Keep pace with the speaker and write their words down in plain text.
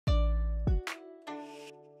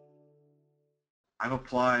I've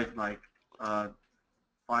applied like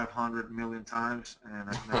 500 million times, and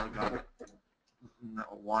I've never got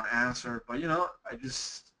one answer. But I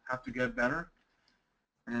just have to get better,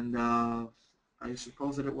 and I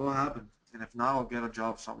suppose that it will happen. And if not, I'll get a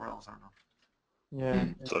job somewhere else. I don't know. Yeah.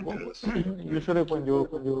 It's okay. Well, usually when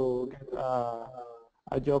you get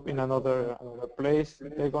a job in another place,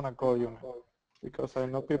 they're gonna call you, man. Because I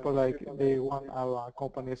know people like they want our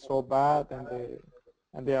company so bad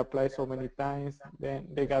and they apply so many times, then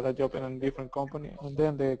they got a job in a different company, and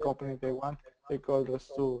then the company they want, they call us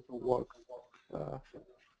to work. Uh,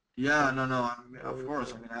 Yeah, so, no, no. Of they,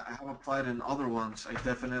 course. I mean, I have applied in other ones. I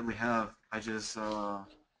definitely have. I just, uh,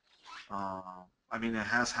 I mean, it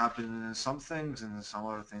has happened in some things, and some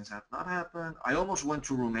other things have not happened. I almost went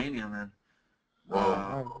to Romania, man. Whoa.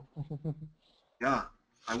 Uh, oh man. yeah,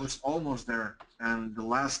 I was almost there. And the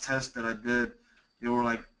last test that I did, they were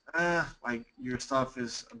like your stuff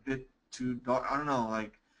is a bit too dark. I don't know,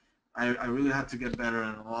 like I really had to get better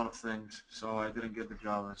in a lot of things, so I didn't get the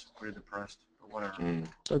job. I was pretty depressed, but whatever. Mm.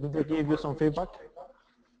 So did they give you some feedback?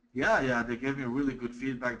 Yeah, yeah, they gave me really good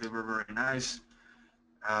feedback. They were very nice.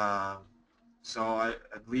 Uh, so I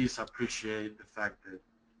at least appreciate the fact that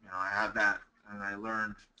I had that and I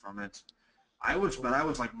learned from it. But I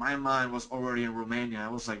was like, my mind was already in Romania. I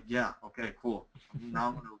was like, yeah, okay, cool.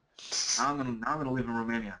 Now I'm gonna live in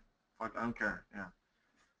Romania. Fuck, I don't care. Yeah,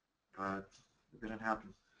 but it didn't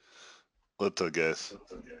happen. What's up, guys?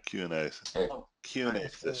 Q&A. Hey, hi. Q&A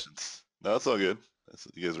So, sessions. No, that's all good.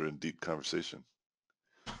 You guys are in deep conversation.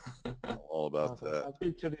 All about so that. a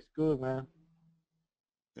picture is good, man.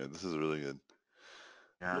 Yeah, this is really good.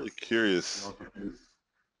 Yeah, Really curious. welcome.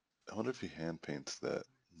 I wonder if he hand paints that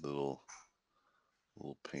little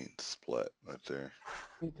little paint splat right there.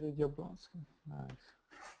 Peter Jablonski. Nice.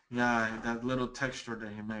 Yeah, that little texture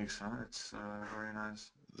that he makes, huh? It's very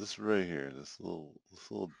nice. This right here, this little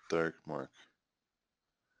dark mark.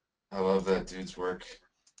 I love that dude's work.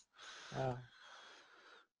 Yeah.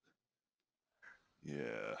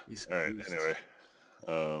 Yeah. He's All a right. beast. Anyway,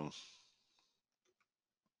 um,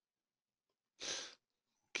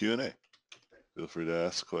 Q&A. Feel free to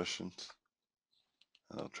ask questions,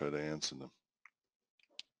 and I'll try to answer them.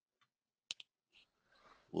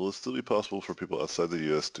 Will it still be possible for people outside the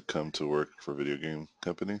U.S. to come to work for video game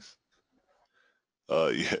companies?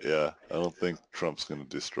 Yeah, yeah. I don't think Trump's going to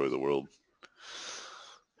destroy the world.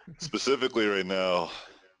 Specifically, right now,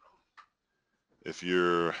 if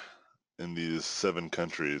you're in these 7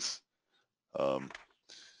 countries, um,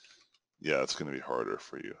 yeah, it's going to be harder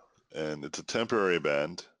for you. And it's a temporary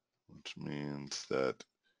ban, which means that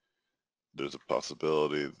there's a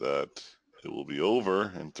possibility that it will be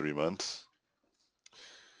over in 3 months.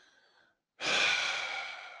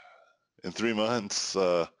 In 3 months,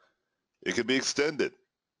 it could be extended.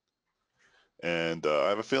 And I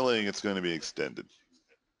have a feeling it's going to be extended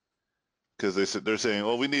because they're saying,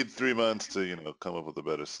 "Oh, we need 3 months to come up with a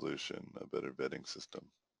better solution, a better vetting system."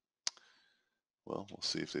 Well, we'll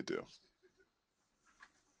see if they do.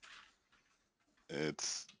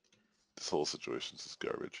 It's This whole situation is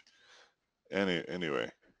garbage.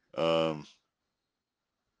 Anyway, um,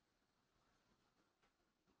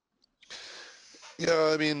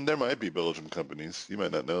 yeah, I mean there might be Belgian companies. You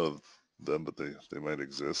might not know them, but they might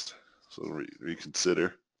exist. So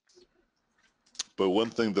reconsider. But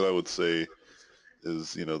one thing that I would say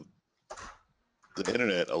is, the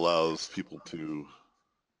internet allows people to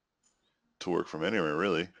work from anywhere,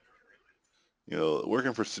 really.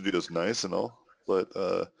 Working for studios is nice and all, but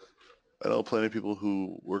I know plenty of people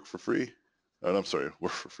who work for free. I'm sorry,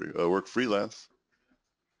 work for free, work freelance,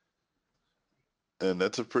 and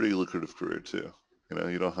that's a pretty lucrative career too.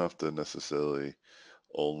 You don't have to necessarily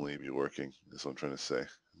only be working, is what I'm trying to say.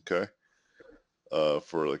 Okay,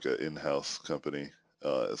 for like an in-house company.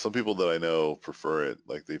 Some people that I know prefer it.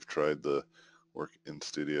 Like they've tried the work in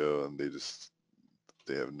studio, and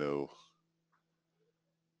they have no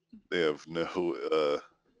they have no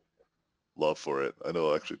love for it. I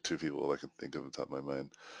know actually 2 people I can think of on top of my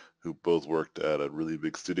mind who both worked at a really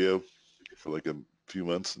big studio for like a few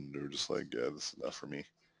months, and they were just like, "Yeah, this is not for me."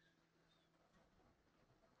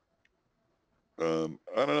 I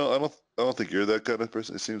don't know. I don't think you're that kind of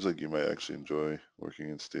person. It seems like you might actually enjoy working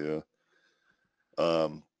in studio.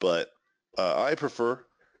 But I prefer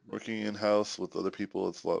working in house with other people.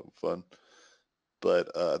 It's a lot of fun.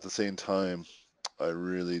 But at the same time, I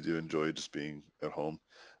really do enjoy just being at home.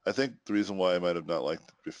 I think the reason why I might have not liked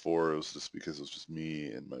it before was just because it was just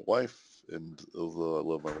me and my wife. And although I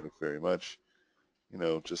love my wife very much,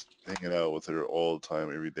 just hanging out with her all the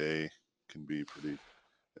time, every day can be pretty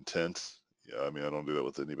intense. Yeah, I mean, I don't do that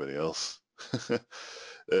with anybody else.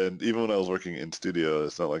 And even when I was working in studio,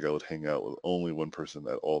 it's not like I would hang out with only one person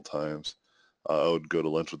at all times. I would go to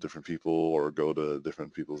lunch with different people or go to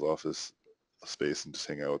different people's office space and just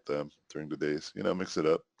hang out with them during the days. Mix it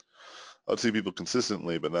up. I'd see people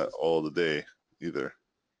consistently, but not all the day either.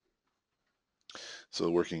 So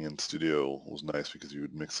working in studio was nice because you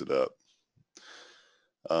would mix it up.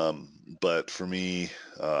 Um, but for me,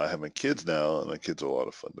 I have my kids now, and my kids are a lot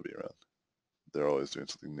of fun to be around. They're always doing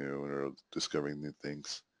something new and are discovering new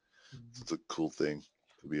things. So it's a cool thing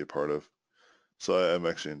to be a part of. So I'm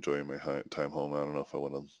actually enjoying my time home. I don't know if I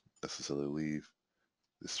want to necessarily leave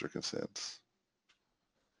this circumstance.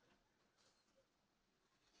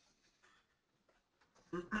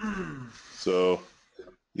 So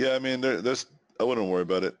yeah, I mean, there's I wouldn't worry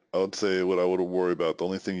about it. I would say what I would worry about, the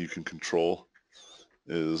only thing you can control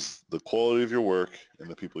is the quality of your work and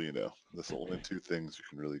the people you know. That's the only two things you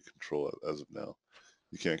can really control as of now.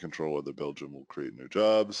 You can't control whether Belgium will create new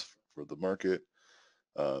jobs for the market.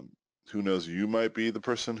 Um, who knows? You might be the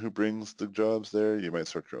person who brings the jobs there. You might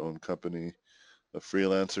start your own company of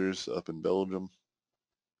freelancers up in Belgium.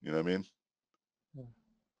 You know what I mean? Yeah.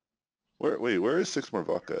 Where is Six More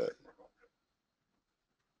Vodka at?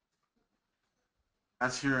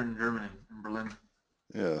 That's here in Germany, in Berlin.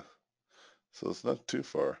 Yeah, so it's not too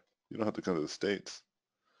far. You don't have to come to the States.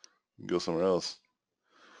 You can go somewhere else.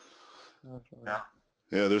 That's right.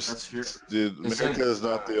 Yeah, Yeah, that's here. dude, America Isn't is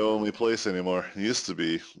not the only place anymore. It used to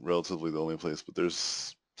be relatively the only place, but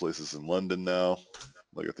there's places in London now,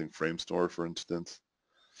 like I think Frame Store, for instance.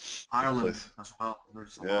 There's Ireland place, as well.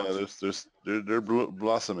 There's a yeah, lot. they're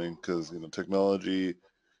blossoming because technology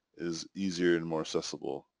is easier and more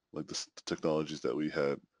accessible, like the technologies that we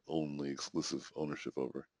had only exclusive ownership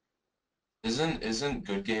over. isn't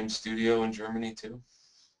Good Game Studio in Germany too?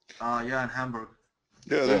 Yeah, in Hamburg.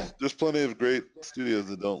 Yeah, Yeah. there's plenty of great studios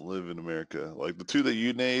that don't live in America. Like the two that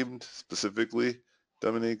you named specifically,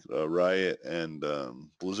 Dominique, Riot and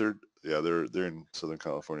Blizzard. Yeah, they're in Southern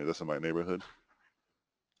California. That's in my neighborhood.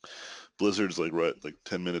 Blizzard's like right like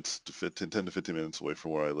 10 minutes to 10 to 15 minutes away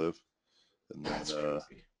from where I live. And then That's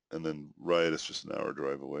crazy. and then Riot is just an hour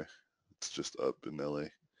drive away. It's just up in LA,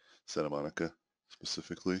 Santa Monica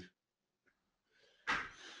specifically.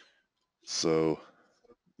 So,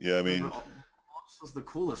 yeah, I mean, Most of the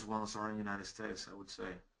coolest ones are in the United States, I would say.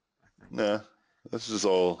 I think. nah, that's just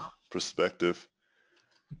all Oh, perspective.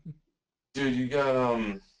 Dude, you got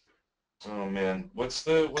oh man, what's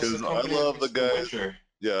the Because I company that love the makes The guys. Witcher?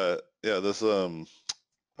 Yeah, yeah. This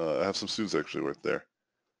I have some suits actually right there.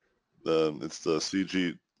 It's the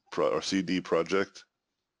CG or CD project.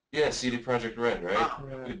 Yeah, CD Projekt Red, right? ah,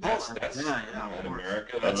 Yeah. Dude, that's Poland. that's Yeah, yeah, of in course.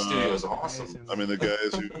 America. That studio Uh, is awesome. Amazing. I mean, the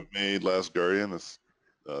guys who made Last Guardian is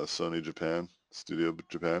Sony Japan, Studio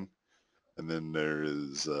Japan, and then there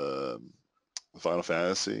is Final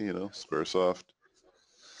Fantasy, Squaresoft.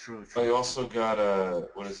 True, Oh, true, you true. also got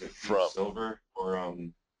what is it, Deep From Silver or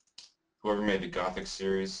whoever made the Gothic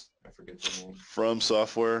series? I forget their name. From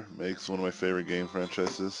Software makes one of my favorite game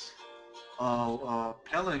franchises.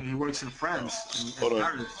 Pelling, he works in Oh, France, in hold on,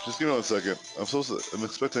 Paris. just give me 1 second. I'm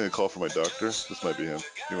expecting a call from my doctor. This might be him.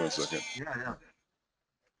 Give me 1 second. Yeah, yeah.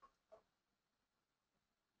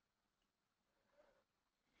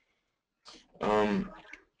 Um,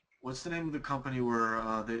 What's the name of the company where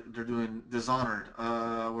they're doing Dishonored,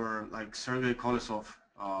 where like Sergei Kolesov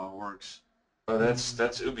works? oh, that's Mm,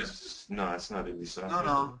 that's Ubisoft. No, it's not Ubisoft. No,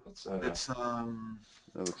 no, That's it's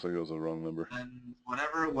That looks like it was a wrong number. and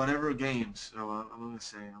whatever games. I'm gonna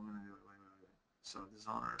say I'm gonna do it. Wait. So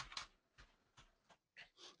Dishonored.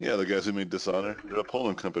 Yeah, the guys who made Dishonor. They're a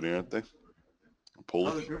Poland company, aren't they? No,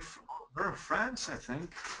 Polish, they're in France, I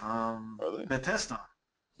think. are they? Bethesda.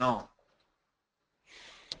 No,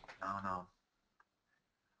 no.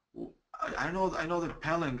 I know that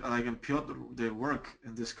Pelling like and Piotr they work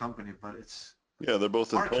in this company, but it's Yeah, they're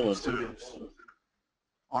both in Arcane Poland too. Studios.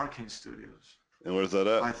 Arcane Studios. And where's that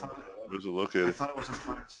at? I thought Where's it I located? thought it was in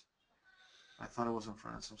France. I thought it was in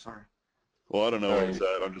France. I'm sorry. Well, I don't know uh, where it's you,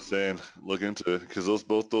 at. I'm just saying, look into it because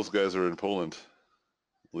both those guys are in Poland. At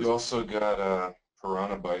you least, also got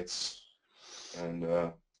Piranha Bytes and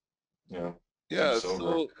you know Deep yeah. Silver.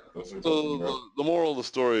 So, Those are both in so Europe. the moral of the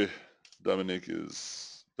story, Dominique,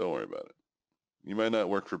 is don't worry about it. You might not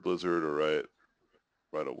work for Blizzard or Riot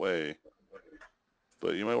right away,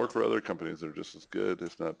 but you might work for other companies that are just as good,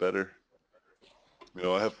 if not better.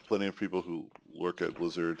 I have plenty of people who work at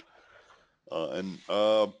Blizzard and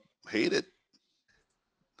hate it,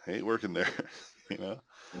 hate working there. you know,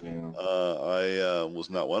 Yeah. I was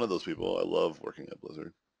not one of those people. I love working at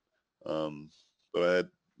Blizzard, um, but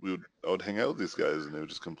I would hang out with these guys and they would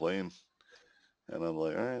just complain, and I'm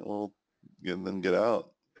like, all right, well. and then get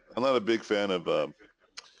out. I'm not a big fan of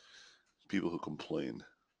people who complain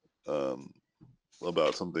um,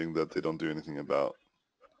 about something that they don't do anything about.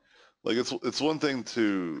 Like it's one thing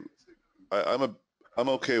to I'm a I'm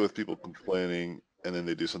okay with people complaining and then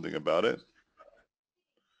they do something about it.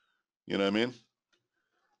 You know what I mean?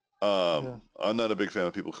 Yeah. I'm not a big fan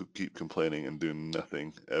of people who keep complaining and do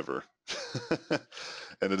nothing ever, and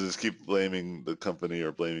then just keep blaming the company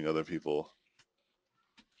or blaming other people,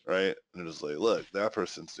 right? And they're just like, look, that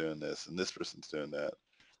person's doing this and this person's doing that.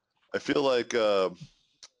 I feel like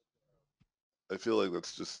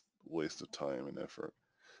that's just a waste of time and effort,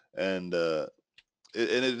 and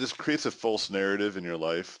it just creates a false narrative in your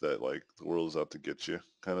life that like the world is out to get you,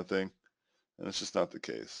 kind of thing, and it's just not the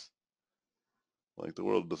case. Like the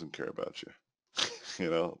world doesn't care about you.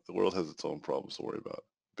 The world has its own problems to worry about,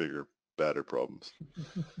 bigger, badder problems.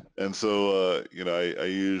 And so,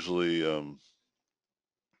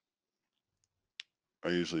 I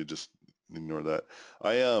usually just ignore that.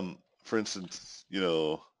 For instance,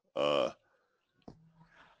 uh,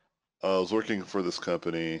 I was working for this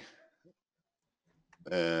company,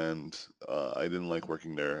 and I didn't like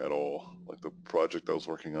working there at all. Like the project I was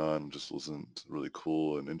working on just wasn't really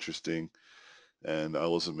cool and interesting, and I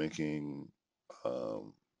wasn't making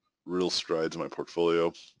um, real strides in my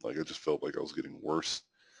portfolio. Like I just felt like I was getting worse.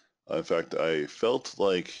 In fact,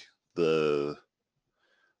 the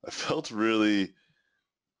I felt really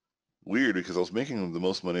weird because I was making the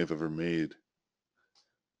most money I've ever made,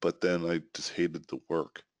 but then I just hated the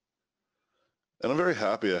work. And I'm very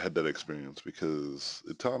happy I had that experience because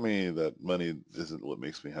it taught me that money isn't what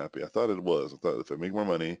makes me happy. I thought it was. I thought if I make more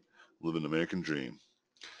money, live an American dream.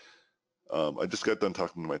 I just got done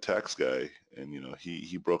talking to my tax guy, and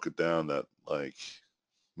he broke it down that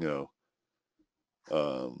you know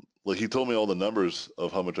like he told me all the numbers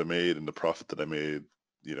of how much I made and the profit that I made,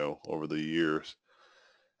 over the years.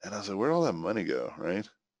 And I was like, where'd all that money go, right?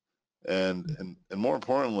 And more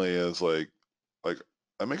importantly is like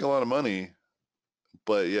I make a lot of money,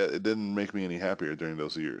 but yet it didn't make me any happier during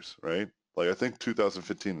those years, right? Like I think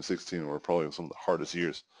 2015 and 16 were probably some of the hardest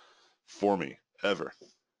years for me ever.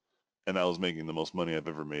 And I was making the most money I've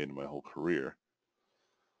ever made in my whole career.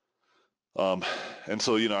 Um, and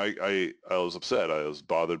so, I was upset. I was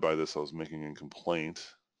bothered by this. I was making a complaint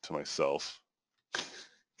to myself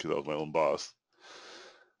because I was my own boss.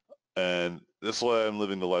 And that's why I'm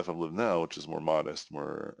living the life I've lived now, which is more modest,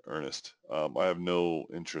 more earnest. I have no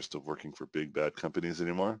interest of working for big bad companies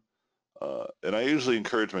anymore. And I usually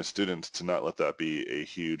encourage my students to not let that be a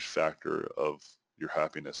huge factor of your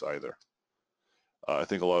happiness either. I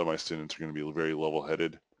think a lot of my students are going to be very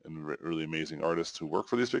level-headed and really amazing artists who work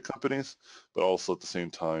for these big companies, but also at the same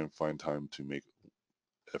time find time to make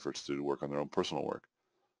efforts to work on their own personal work.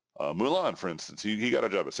 Mulan, for instance, he got a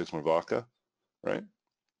job at Six More Vodka, right?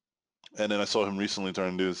 And then I saw him recently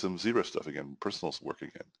trying to do some zebra stuff again, personal work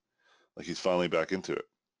again. Like he's finally back into it.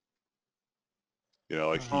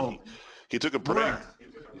 Like Uh, Oh, he took a break.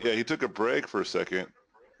 what? Yeah, he took a break for a second,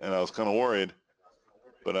 and I was kind of worried.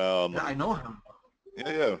 But Yeah, I know him.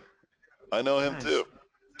 yeah, I know him too.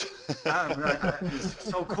 Nice. It's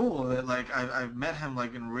so cool that like I've met him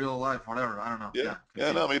like in real life, whatever. I don't know. Yeah, Yeah,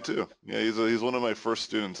 yeah, continue. no, me too. Yeah, he's one of my first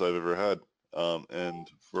students I've ever had, and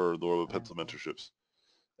for the Robotpencil nice. mentorships.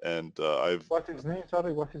 And I've What's his name?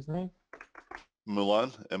 Sorry, what's his name?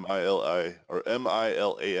 Milan, Mili or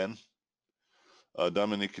Milan.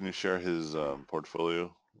 Dominique, can you share his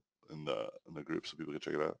portfolio in the group so people can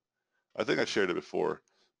check it out? I think I shared it before,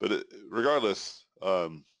 but regardless,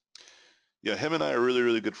 yeah, him and I are really,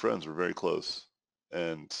 really good friends. We're very close,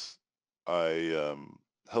 and I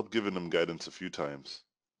helped giving him guidance a few times.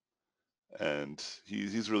 And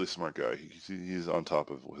he's a really smart guy. He's on top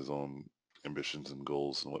of his own ambitions and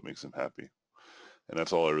goals and what makes him happy. And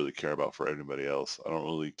that's all I really care about for anybody else. I don't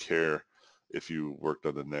really care if you worked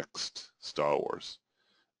on the next Star Wars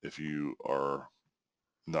if you are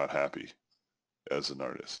not happy as an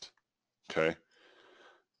artist. Okay?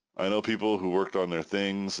 I know people who worked on their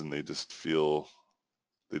things and they just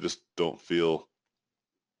don't feel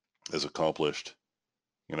as accomplished,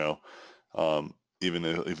 you know, even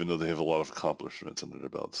though they have a lot of accomplishments under their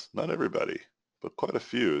belts. Not everybody, but quite a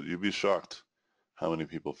few. You'd be shocked how many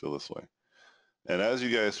people feel this way. And as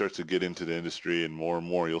you guys start to get into the industry and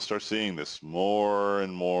more, you'll start seeing this more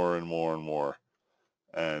and more and more and more.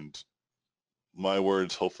 And my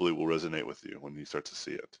words hopefully will resonate with you when you start to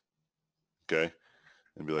see it. Okay?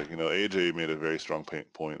 And be like, AJ made a very strong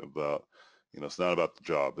point about, it's not about the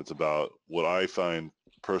job. It's about what I find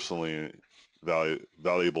personally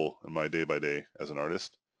valuable in my day by day as an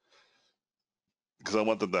artist. because I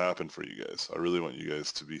want them to happen for you guys. I really want you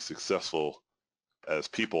guys to be successful as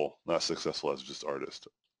people, not successful as just artists.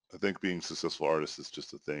 I think being successful artists is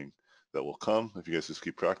just a thing that will come if you guys just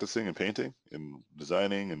keep practicing and painting and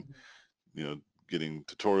designing and, you know, getting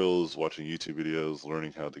tutorials, watching YouTube videos,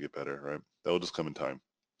 learning how to get better, right? That will just come in time.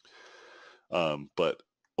 But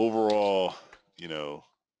overall, you know,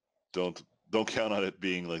 don't don't count on it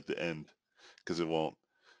being like the end because it won't.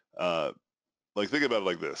 Uh, like think about it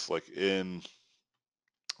like this: like in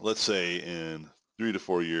let's say in 3 to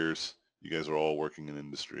 4 years, you guys are all working in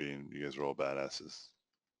industry and you guys are all badasses,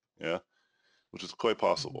 yeah, which is quite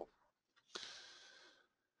possible.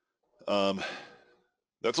 Um,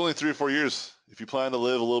 that's only 3 or 4 years. If you plan to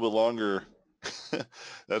live a little bit longer,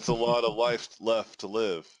 that's a lot of life left to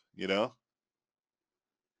live. You know,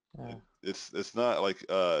 Yeah. it's not like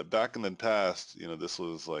back in the past. You know, this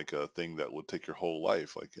was like a thing that would take your whole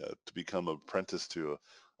life, like to become an apprentice to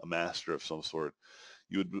a master of some sort.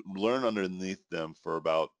 You would learn underneath them for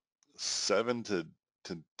about 7 to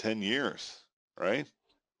 10 years, right?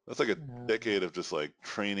 That's like a Yeah. decade of just like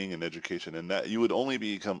training and education, and that you would only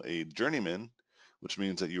become a journeyman, which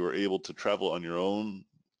means that you are able to travel on your own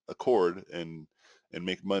accord and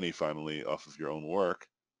make money finally off of your own work.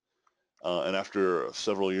 And after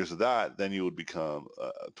several years of that, then you would become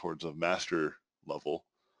towards a master level.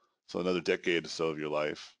 So another decade or so of your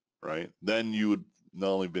life, right? Then you would not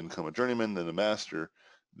only become a journeyman and a master,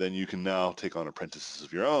 then you can now take on apprentices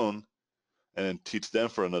of your own and then teach them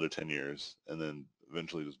for another 10 years and then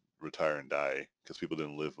eventually just retire and die because people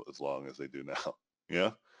didn't live as long as they do now.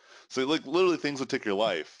 Yeah. So like literally things would take your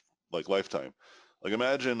life, like lifetime. Like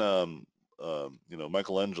imagine, you know,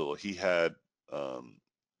 Michelangelo, um,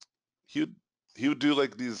 he would, he would do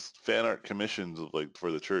like these fan art commissions of like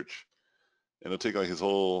for the church and it'll take like his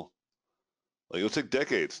whole, like it'll take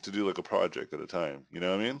decades to do like a project at a time. You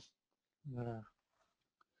know what I mean? Yeah.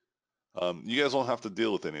 You guys won't have to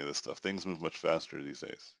deal with any of this stuff. Things move much faster these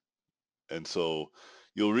days. And so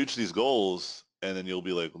you'll reach these goals and then you'll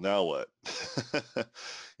be like, now what?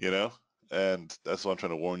 You know? And that's what I'm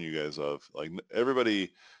trying to warn you guys of. Like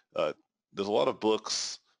everybody, uh, there's a lot of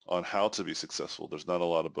books on how to be successful. There's not a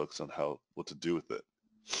lot of books on what to do with it.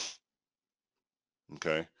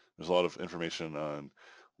 Okay? There's a lot of information on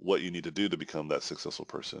what you need to do to become that successful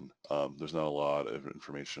person. There's not a lot of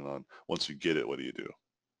information on once you get it, what do you do?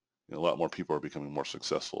 You know, a lot more people are becoming more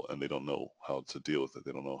successful and they don't know how to deal with it.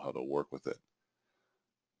 They don't know how to work with it.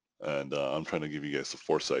 And I'm trying to give you guys the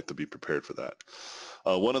foresight to be prepared for that.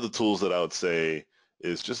 One of the tools that I would say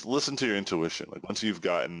is just listen to your intuition. Like once you've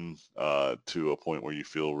gotten to a point where you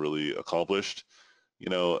feel really accomplished, you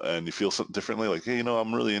know, and you feel something differently, like, hey, you know,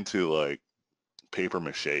 I'm really into like paper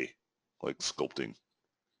mache, like sculpting,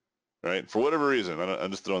 right? For whatever reason,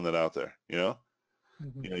 I'm just throwing that out there, you know?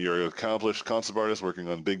 Mhm. You know, you're an accomplished concept artist working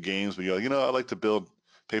on big games, but you're like, you know, I like to build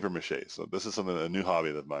paper mache. So this is something, a new hobby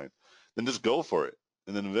of mine. Then just go for it.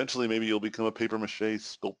 And then eventually maybe you'll become a paper mache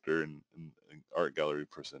sculptor and art gallery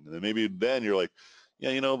person. And then maybe then you're like, yeah,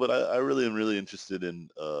 you know, but I really am really interested in,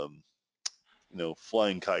 you know,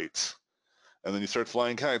 flying kites. And then you start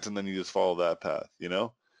flying kites and then you just follow that path, you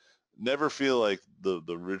know? Never feel like the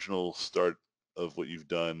original start of what you've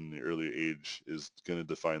done in the early age is going to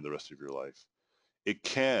define the rest of your life. It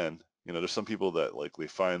can, you know, there's some people that like they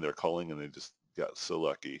find their calling and they just got so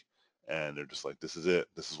lucky and they're just like, this is it.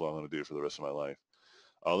 This is what I'm going to do for the rest of my life.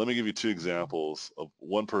 Let me give you two examples of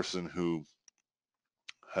one person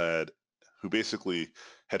had, who basically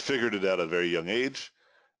had figured it out at a very young age,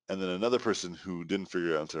 and then another person who didn't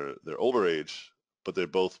figure it out until their older age, but they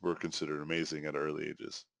both were considered amazing at early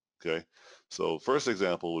ages. Okay, so first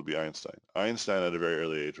example would be Einstein. Einstein at a very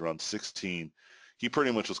early age, around 16, he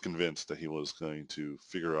pretty much was convinced that he was going to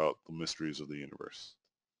figure out the mysteries of the universe.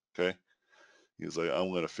 Okay, he was like,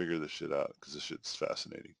 I'm going to figure this shit out because this shit's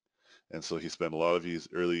fascinating. And so he spent a lot of his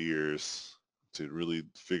early years to really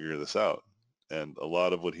figure this out. And a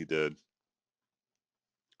lot of what he did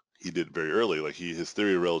very early. Like his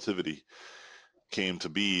theory of relativity came to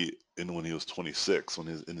be in when he was 26, when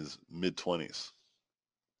in his mid 20s.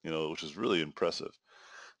 You know, which is really impressive.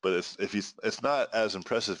 But it's not as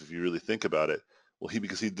impressive if you really think about it. Well,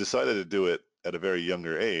 because he decided to do it at a very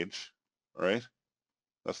younger age, right?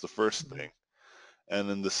 That's the first Mhm. thing. And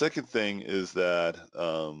then the second thing is that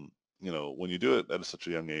you know, when you do it at such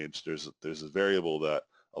a young age, there's a variable that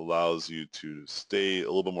allows you to stay a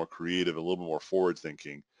little bit more creative, a little bit more forward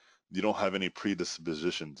thinking. You don't have any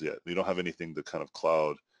predispositions yet. You don't have anything to kind of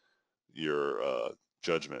cloud your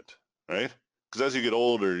judgment, right? Because as you get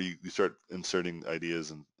older, you start inserting ideas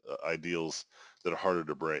and ideals that are harder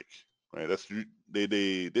to break, right?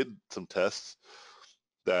 They did some tests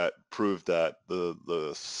that proved that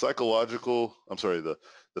the psychological, I'm sorry, the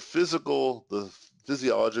physical, the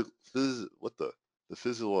physiological, the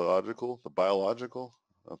physiological, the biological,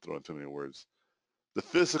 I'm throwing too many words. The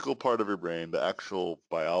physical part of your brain, the actual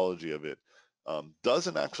biology of it,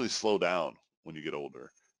 doesn't actually slow down when you get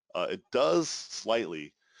older. It does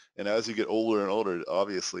slightly, and as you get older and older,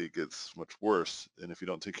 obviously it gets much worse. And if you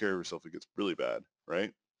don't take care of yourself, it gets really bad,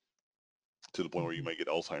 right? To the point where you Mhm. might get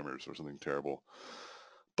Alzheimer's or something terrible.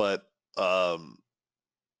 But um,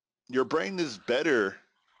 your brain is better.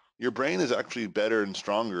 Your brain is actually better and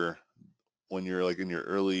stronger when you're like in your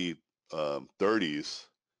early 30s,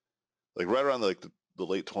 like right around like the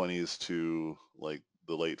late 20s to like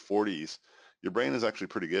the late 40s. Your brain is actually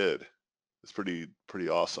pretty good. It's pretty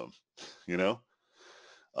awesome, you know.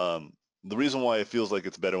 Um, the reason why it feels like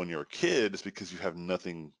it's better when you're a kid is because you have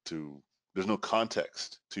nothing to. There's no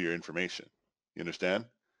context to your information. You understand?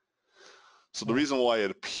 So the Yeah. reason why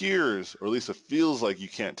it appears, or at least it feels like you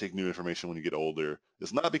can't take new information when you get older,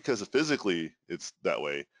 is not because of physically it's that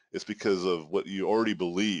way. It's because of what you already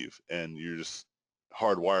believe, and you're just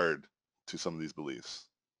hardwired to some of these beliefs.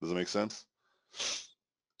 Does it make sense?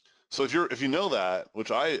 So if you know that,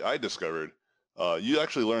 which I discovered, you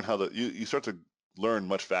actually learn how to you start to learn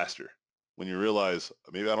much faster when you realize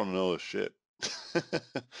maybe I don't know shit.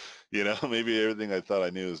 You know, maybe everything I thought I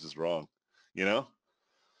knew is just wrong. You know,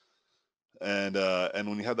 and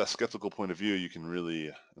when you have that skeptical point of view, you can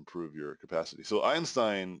really improve your capacity. So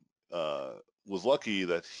Einstein uh, was lucky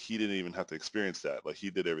that he didn't even have to experience that. Like he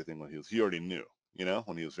did everything when he already knew. You know,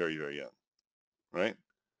 when he was very young, right?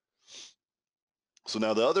 So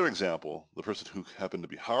now the other example, the person who happened to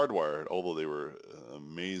be hardwired, although they were an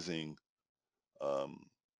amazing, um,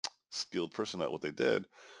 skilled person at what they did,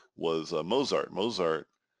 was Mozart. Mozart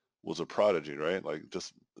was a prodigy, right? Like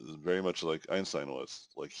just very much like Einstein was.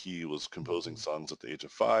 Like he was composing Mhm. songs at the age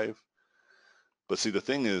of 5. But see, the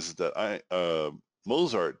thing is that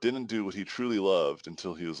Mozart didn't do what he truly loved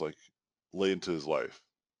until he was like late into his life.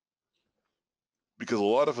 Because a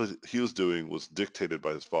lot of what he was doing was dictated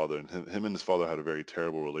by his father, and him and his father had a very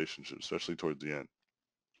terrible relationship, especially towards the end.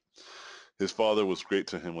 His father was great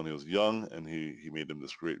to him when he was young, and he made him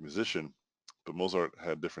this great musician. But Mozart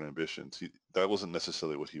had different ambitions. That wasn't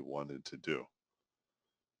necessarily what he wanted to do.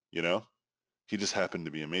 You know, he just happened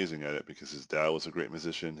to be amazing at it because his dad was a great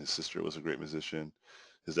musician, his sister was a great musician,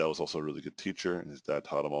 his dad was also a really good teacher, and his dad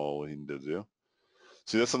taught him all what he needed to do.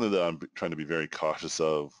 See, that's something that I'm trying to be very cautious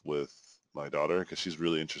of with my daughter because she's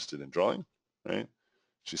really interested in drawing, right?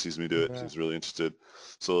 She sees me do it. Yeah. She's really interested.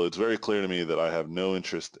 So it's very clear to me that I have no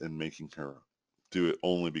interest in making her do it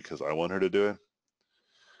only because I want her to do it.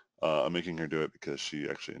 I'm making her do it because she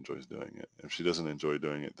actually enjoys doing it. If she doesn't enjoy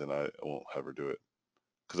doing it, then I won't have her do it.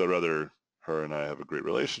 Because I'd rather her and I have a great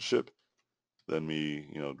relationship than me,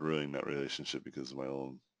 ruining that relationship because of my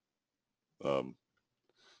own um,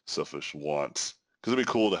 selfish wants. Because it'd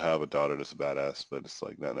be cool to have a daughter that's a badass, but it's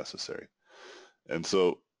like not necessary. And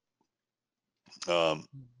so um,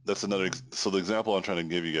 that's another. Mhm. So the example I'm trying to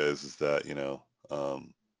give you guys is that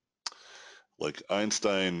um, like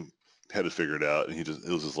Einstein had it figured out, and it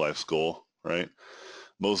was his life's goal, right?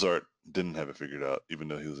 Mozart didn't have it figured out, even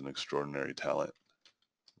though he was an extraordinary talent.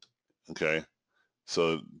 Okay,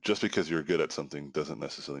 so just because you're good at something doesn't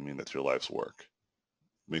necessarily mean that's your life's work.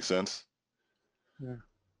 Make sense? Yeah.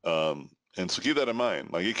 And so keep that in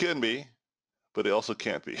mind. Like it can be, but it also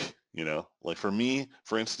can't be. Like for me,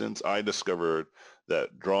 for instance, I discovered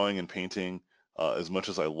that drawing and painting, as much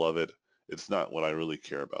as I love it, it's not what I really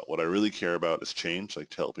care about. What I really care about is change,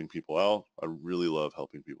 like helping people out. I really love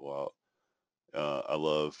helping people out. I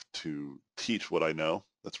love to teach what I know.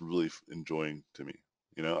 That's really enjoying to me.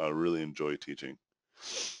 I really enjoy teaching.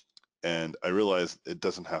 And I realized it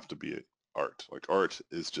doesn't have to be art. Like art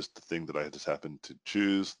is just the thing that I just happened to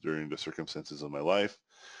choose during the circumstances of my life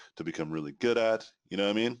to become really good at. You know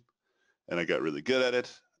what I mean? And I got really good at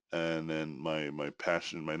it. And then my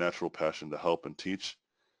passion, my natural passion to help and teach,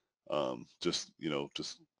 just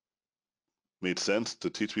made sense to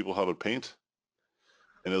teach people how to paint.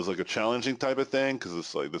 And it was like a challenging type of thing because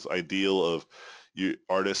it's like this ideal of you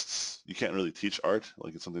artists, you can't really teach art.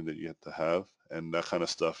 Like it's something that you have to have. And that kind of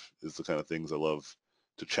stuff is the kind of things I love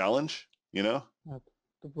to challenge, you know? Not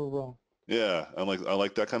to prove wrong. Yeah, I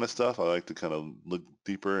like that kind of stuff. I like to kind of look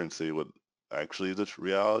deeper and see what actually is the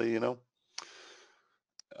reality,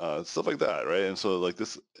 stuff like that, right? And so like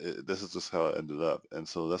this is just how it ended up, and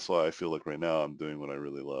so that's why I feel like right now I'm doing what I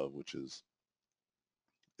really love, which is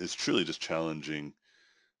truly just challenging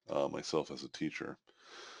myself as a teacher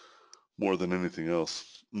more than anything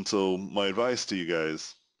else. And so my advice to you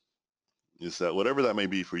guys is that whatever that may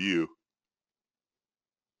be for you,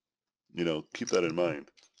 Keep that in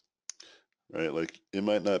mind, right? Like it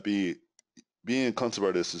might not be being a concept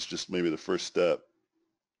artist is just maybe the first step.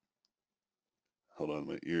 Hold on,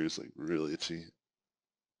 my ear is like really itchy.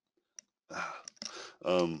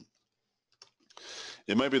 Um,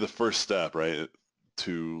 it might be the first step, right,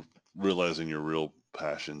 to realizing your real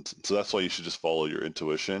passions. So that's why you should just follow your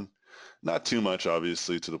intuition. Not too much,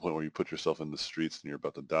 obviously, to the point where you put yourself in the streets and you're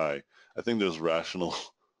about to die. I think there's rational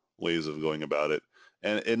ways of going about it.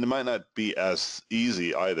 And it might not be as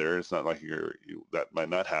easy either. It's not like that might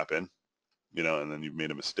not happen, and then you've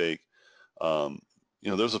made a mistake. Um,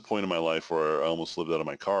 there's a point in my life where I almost lived out of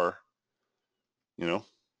my car, you know,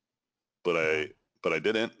 but Yeah, I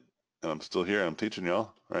didn't, and I'm still here. I'm teaching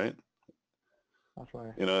y'all, right? that's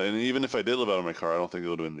right. And even if I did live out of my car, I don't think it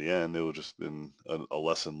would have been the end. It would have just been a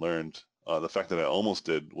lesson learned. The fact that I almost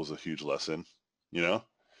did was a huge lesson, you know?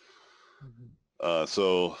 Hmm.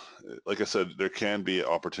 So, like I said, there can be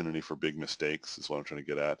opportunity for big mistakes, is what I'm trying to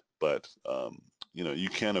get at. But, you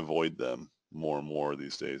can avoid them more and more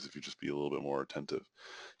these days if you just be a little bit more attentive.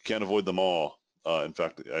 You can't avoid them all. In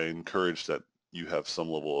fact, I encourage that you have some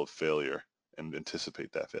level of failure and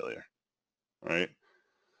anticipate that failure, right?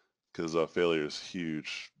 Because failure is a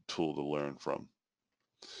huge tool to learn from.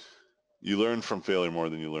 You learn from failure more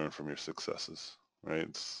than you learn from your successes, right?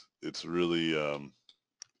 It's really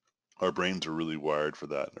our brains are really wired for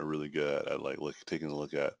that. Are really good at like taking a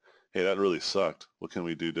look at, hey, that really sucked. What can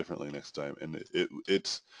we do differently next time? And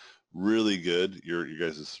it's really good. Your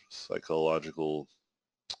guys' psychological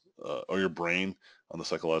or your brain on the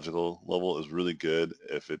psychological level is really good.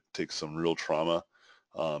 If it takes some real trauma,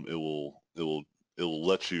 it will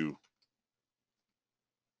let you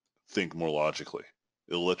think more logically.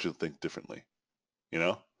 It'll let you think differently. You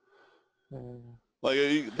know. Yeah, Like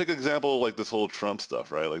you take an example like this whole Trump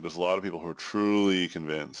stuff, right? Like there's a lot of people who are truly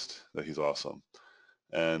convinced that he's awesome.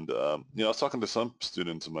 And I was talking to some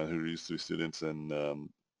students of mine who used to be students, and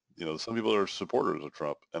some people are supporters of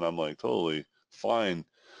Trump, and I'm like totally fine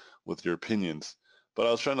with your opinions. But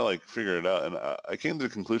I was trying to like figure it out, and I came to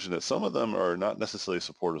the conclusion that some of them are not necessarily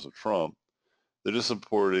supporters of Trump. They're just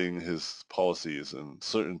supporting his policies and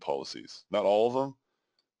certain policies. Not all of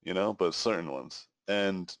them, but certain ones.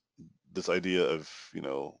 And this idea of,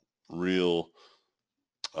 real,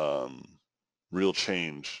 um, real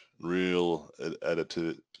change, real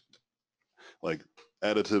additive, like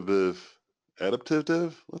additive,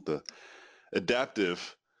 adaptive, what the,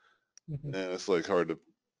 adaptive. hmm, And it's like hard to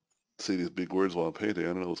say these big words while I'm painting. I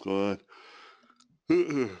don't know what's going on.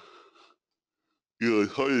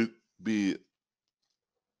 It's hard to be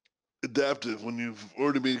adaptive when you've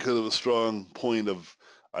already made kind of a strong point of,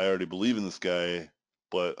 I already believe in this guy,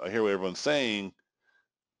 but I hear what everyone's saying,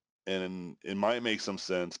 and it might make some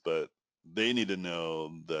sense, but they need to know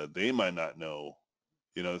that they might not know.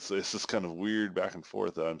 It's this kind of weird back and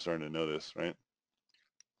forth that I'm starting to notice, right?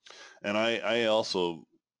 And I also,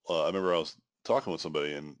 I remember I was talking with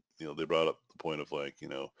somebody, and they brought up the point of like,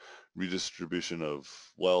 redistribution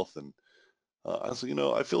of wealth, and I was like,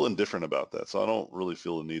 I feel indifferent about that, so I don't really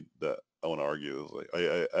feel the need that I want to argue. It was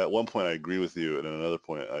like at one point I agree with you, and at another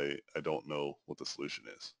point I don't know what the solution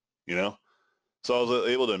is. You know, so I was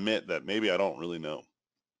able to admit that maybe I don't really know.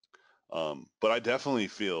 But I definitely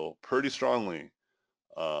feel pretty strongly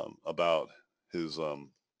about his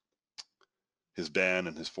um, his ban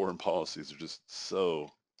and his foreign policies are just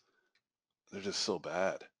they're just so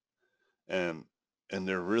bad, and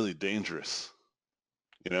they're really dangerous,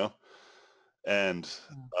 you know. And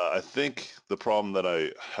yeah, I think the problem that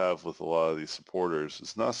I have with a lot of these supporters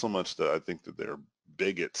is not so much that I think that they're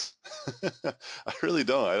bigots. I really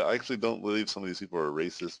don't. I actually don't believe some of these people are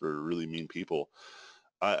racist or really mean people.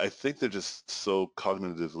 I think they're just so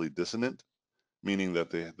cognitively dissonant, meaning that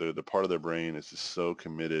the part of their brain is just so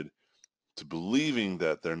committed to believing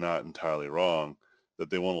that they're not entirely wrong that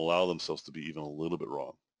they won't allow themselves to be even a little bit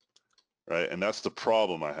wrong, right? And that's the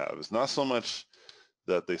problem I have. It's not so much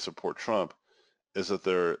that they support Trump, is that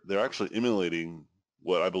they're actually emulating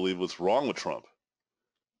what I believe was wrong with Trump,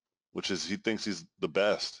 which is he thinks he's the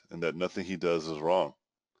best and that nothing he does is wrong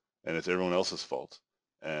and it's everyone else's fault.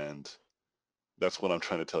 And that's what I'm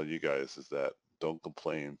trying to tell you guys is that don't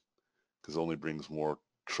complain because it only brings more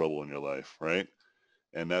trouble in your life, right?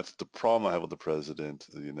 And that's the problem I have with the president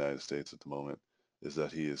of the United States at the moment is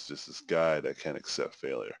that he is just this guy that can't accept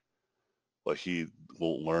failure. Like he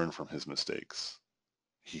won't learn from his mistakes.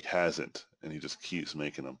 He hasn't, and he just keeps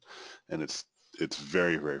making them, and it's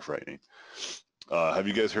very very frightening. Have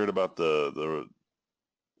you guys heard about the?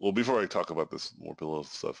 Well, before I talk about this more pillow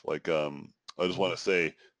stuff, like I just want mhm, to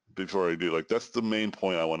say before I do, like that's the main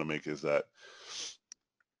point I want to make is that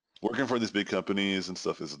Working for these big companies and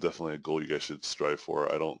stuff is definitely a goal you guys should strive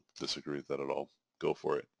for. I don't disagree with that at all. Go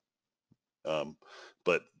for it. Um,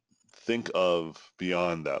 but think of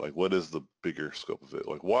beyond that. Like, what is the bigger scope of it?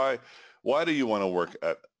 Like, why do you want to work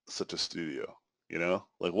at such a studio? You know,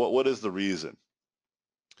 like what is the reason?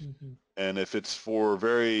 Mhm. And if it's for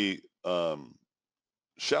very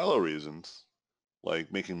shallow reasons,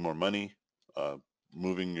 like making more money, uh,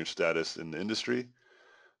 moving your status in the industry,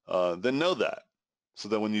 then know that. So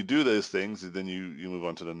that when you do those things, then you move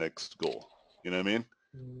on to the next goal. You know what I mean?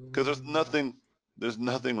 Because Mm, there's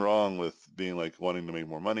nothing wrong with being like wanting to make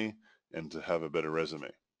more money and to have a better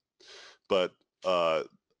resume. But uh,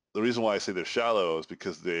 the reason why I say they're shallow is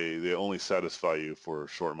because they only satisfy you for a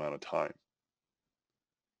short amount of time.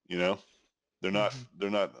 You know, mhm. they're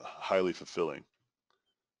not highly fulfilling.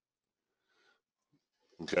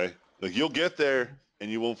 Okay, like you'll get there and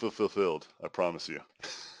you won't feel fulfilled. I promise you.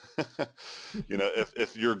 You know,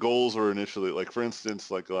 if your goals were initially like, for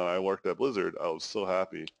instance, like when I worked at Blizzard, I was so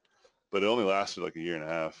happy, but it only lasted like a year and a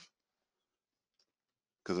half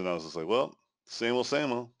because then I was just like, well, same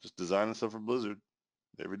old, just designing stuff for Blizzard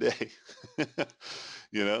every day.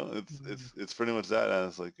 You know, Mm, it's pretty much that. And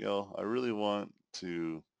it's like, I really want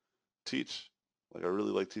to teach. Like I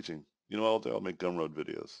really like teaching. You know what I'll do? I'll make Gumroad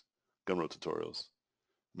videos, Gumroad tutorials.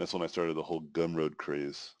 And that's when I started the whole Gumroad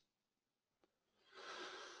craze.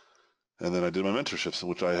 And then I did my mentorships,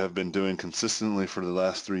 which I have been doing consistently for the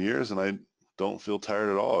last 3 years, and I don't feel tired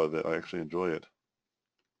at all of it. I actually enjoy it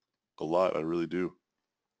a lot. I really do.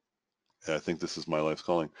 And I think this is my life's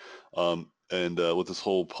calling. And with this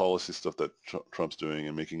whole policy stuff that Trump's doing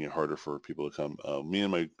and making it harder for people to come, me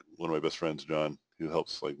and my one of my best friends, John, who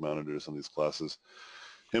helps like monitor some of these classes,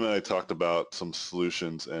 him and I talked about some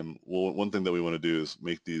solutions. And one thing that we want to do is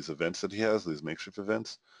make these events that he has, these makeshift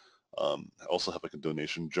events, also have like a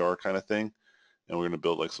donation jar kind of thing. And we're going to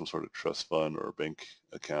build like some sort of trust fund or bank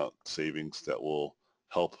account savings that will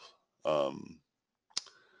help um,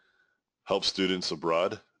 help students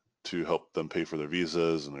abroad to help them pay for their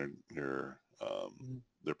visas and mm.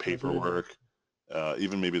 their That's really nice. paperwork,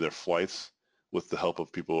 even maybe their flights, with the help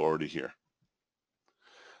of people already here.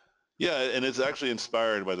 Yeah, and it's actually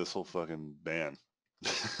inspired by this whole fucking ban.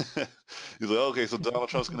 He's like, okay, so Donald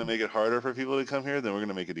Trump's going to make it harder for people to come here, then we're going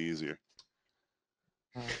to make it easier.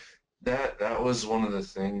 Uh, That was one of the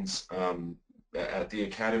things at the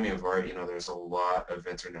Academy of Art. There's a lot of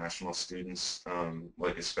international students,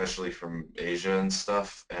 like especially from Asia and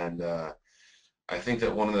stuff. And I think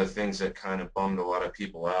that one of the things that kind of bummed a lot of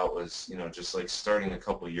people out was, just like starting a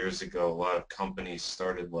couple years ago, a lot of companies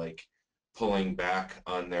started like pulling back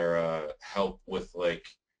on their help with like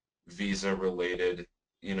visa related,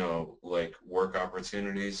 like work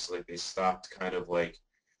opportunities. Like they stopped kind of like,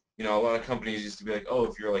 a lot of companies used to be like, oh,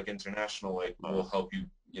 if you're like international, like Uh, we'll help you,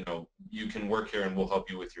 you can work here and we'll help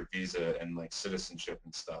you with your visa and like citizenship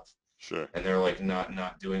and stuff. sure. And they're like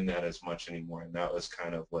not doing that as much anymore. And that was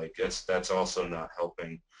kind of like that's also not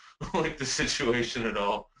helping like the situation at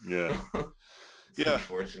all. Yeah. It's Yeah.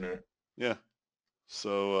 unfortunate. Yeah.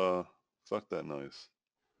 So, fuck that noise.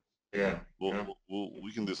 You know, Yeah, yeah.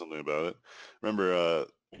 we can do something about it. Remember,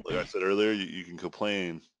 like I said earlier, you can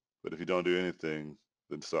complain, but if you don't do anything,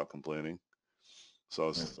 then stop complaining. So I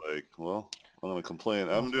was Yeah. just like, well, I'm gonna complain.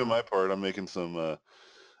 I'm doing uh-huh. my part. I'm making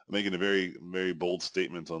making a very, very bold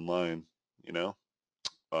statement online. You know,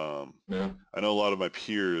 um, Yeah. I know a lot of my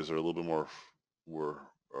peers are a little bit more were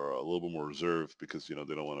are a little bit more reserved because they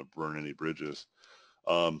don't want to burn any bridges.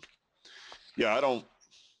 Um, yeah, I don't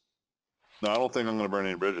think I'm gonna burn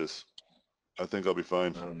any bridges. I think I'll be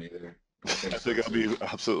fine. I don't either. I think I so think I'll too. be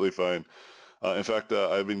absolutely fine. In fact,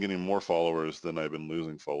 I've been getting more followers than I've been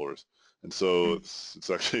losing followers, and so it's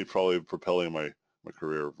actually probably propelling my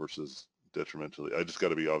career versus detrimentally. I just got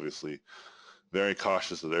to be obviously very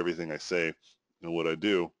cautious of everything I say and what I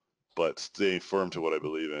do, but stay firm to what I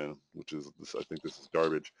believe in, which is this. I think this is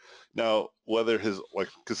garbage. Now, whether his like,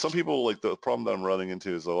 because some people like the problem that I'm running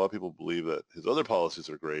into is a lot of people believe that his other policies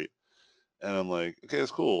are great, and I'm like, okay,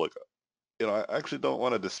 it's cool. Like, I actually don't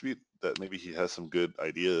want to dispute that maybe he has some good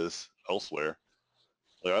ideas elsewhere.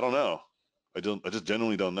 Like, I don't know. I just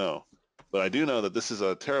genuinely don't know. But I do know that this is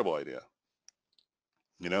a terrible idea,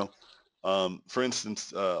 you know? For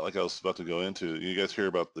instance, like I was about to go into, you guys hear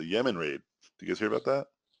about the Yemen raid. Do you guys hear about that?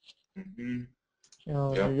 Hmm.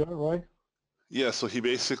 New Yep. York, right? Yeah, so he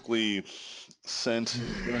basically sent,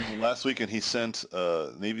 during last weekend, he sent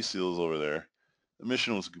Navy SEALs over there. The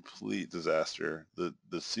mission was a complete disaster.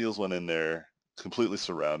 The SEALs went in there, completely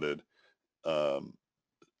surrounded. Um,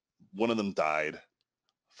 one of them died.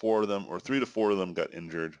 Four of them, or three to four of them, got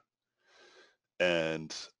injured,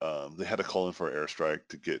 and they had to call in for an airstrike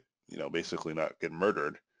to get basically not get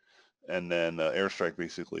murdered. And then airstrike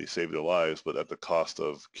basically saved their lives, but at the cost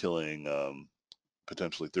of killing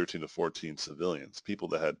potentially 13 to 14 civilians, people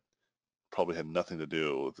that had probably had nothing to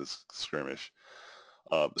do with this skirmish,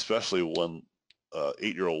 especially one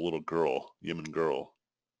 8-year-old little girl, Yemen girl,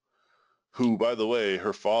 who, by the way,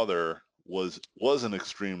 her father was an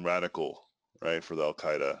extreme radical, right, for the Al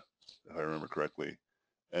Qaeda, if I remember correctly.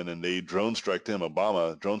 And then they drone striked him.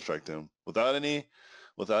 Obama drone striked him without any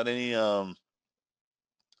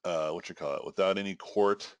what you call it, without any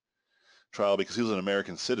court trial because he was an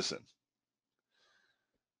American citizen,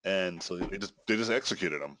 and so they just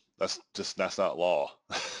executed him. That's not law.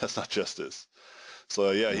 That's not justice.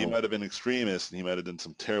 So yeah, he No. might have been extremist and he might have done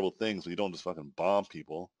some terrible things, but you don't just fucking bomb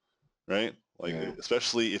people, right? Like Yeah.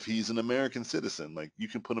 especially if he's an American citizen, like you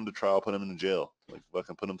can put him to trial, put him in jail, like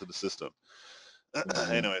fucking put him to the system.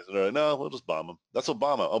 Hmm. Anyways, they're like, no, we'll just bomb him. That's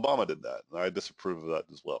Obama. Obama did that. And I disapprove of that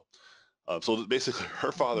as well. So basically,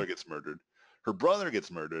 her father gets murdered, her brother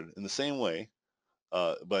gets murdered in the same way,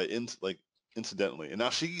 but incidentally, and now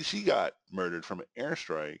she got murdered from an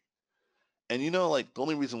airstrike. And like the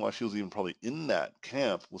only reason why she was even probably in that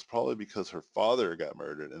camp was probably because her father got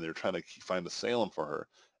murdered, and they were trying to find asylum for her.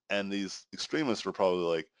 And these extremists were probably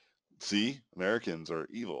like, "See, Americans are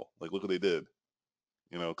evil. Like, look what they did.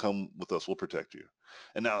 Come with us. We'll protect you."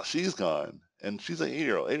 And now she's gone, and she's an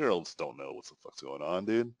 8-year-old. 8-year-olds don't know what the fuck's going on,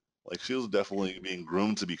 dude. Like, she was definitely being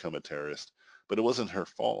groomed to become a terrorist, but it wasn't her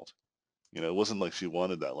fault. It wasn't like she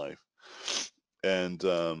wanted that life. And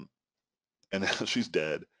now she's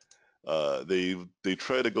dead. They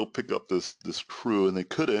tried to go pick up this crew and they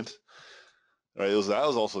couldn't. Right, that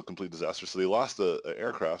was also a complete disaster. So they lost a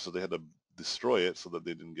aircraft, so they had to destroy it so that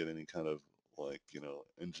they didn't get any kind of like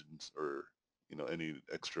engines or any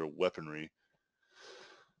extra weaponry.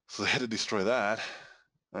 So they had to destroy that,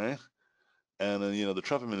 right? And then the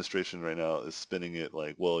Trump administration right now is spinning it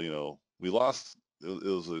like, well, we lost.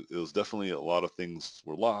 It was definitely a lot of things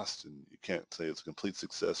were lost, and you can't say it's a complete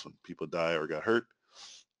success when people die or got hurt.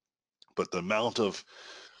 But the amount of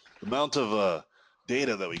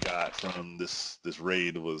data that we got from this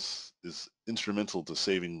raid is instrumental to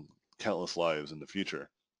saving countless lives in the future.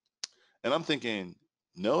 And I'm thinking,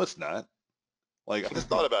 no, it's not. Like I just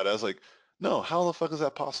thought about it. I was like, no, how the fuck is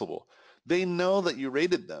that possible? They know that you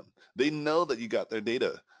raided them. They know that you got their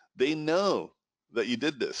data. They know that you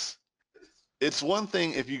did this. It's one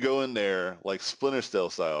thing if you go in there like Splinter Cell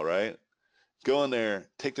style, right? Go in there,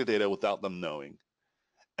 take their data without them knowing.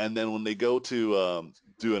 And then when they go to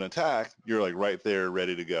do an attack, you're like right there,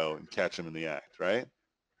 ready to go and catch them in the act, right?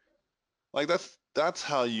 Like that's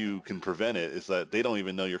how you can prevent it. Is that they don't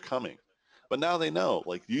even know you're coming, but now they know.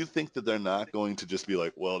 Like you think that they're not going to just be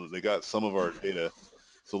like, well, they got some of our data,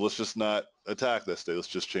 so let's just not attack this day. Let's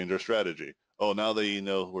just change our strategy. Oh, now they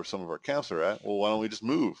know where some of our camps are at. Well, why don't we just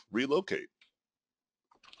move, relocate?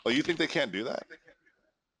 Oh, you think they can't do that?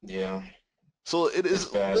 Yeah. So it It's is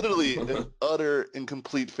bad. literally an utter and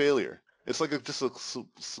complete failure. It's like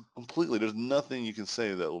completely. There's nothing you can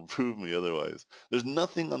say that will prove me otherwise. There's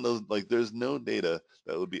nothing on those. Like there's no data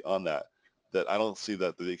that would be on that I don't see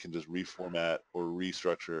that they can just reformat or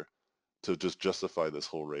restructure to just justify this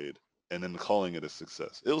whole raid and then calling it a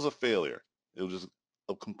success. It was a failure. It was just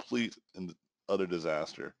a complete and utter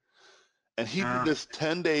disaster. And he did Yeah. this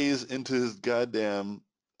 10 days into his goddamn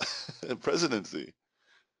presidency.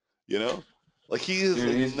 You know, like he is Dude,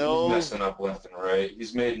 like he's no, messing up left and right.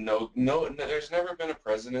 He's made no. There's never been a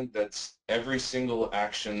president that's every single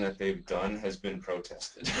action that they've done has been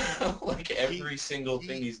protested. Like he every single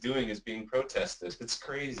thing he he's doing is being protested. It's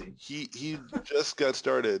crazy. he just got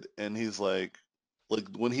started, and he's like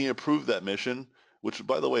when he approved that mission, which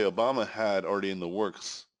by the way Obama had already in the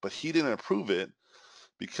works, but he didn't approve it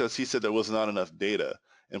because he said there was not enough data,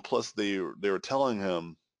 and plus they were telling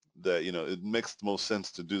him that it makes the most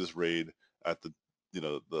sense to do this raid at the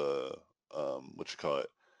what you call it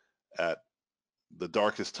at the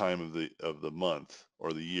darkest time of the month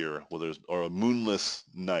or the year, where there's or a moonless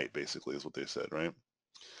night, basically, is what they said, right?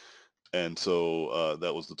 And so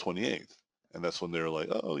that was the 28th, and that's when they were like,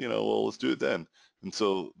 oh, well, let's do it then. And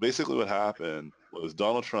so basically, what happened was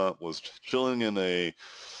Donald Trump was chilling in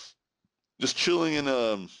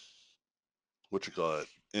what you call it,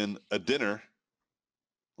 in a dinner,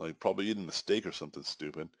 like probably eating a steak or something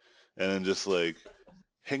stupid, and then just like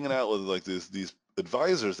hanging out with like these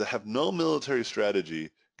advisors that have no military strategy,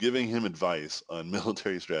 giving him advice on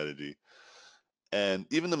military strategy. And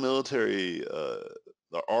even the military,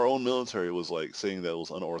 our own military was like saying that it was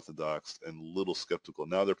unorthodox and a little skeptical.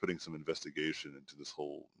 Now they're putting some investigation into this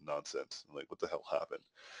whole nonsense. Like, what the hell happened?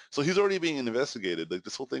 So he's already being investigated. Like,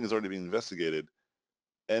 this whole thing is already being investigated.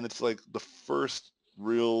 and it's like the first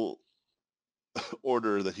real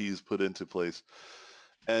order that he's put into place.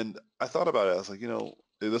 And I thought about it. I was like,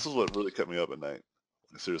 this is what really kept me up at night.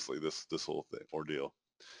 Seriously, this whole thing ordeal.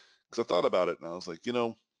 Because I thought about it and I was like,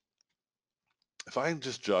 if I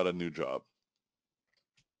just got a new job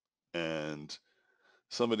and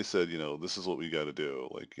somebody said, this is what we got to do.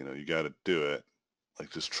 Like, you got to do it.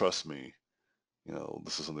 Like, just trust me.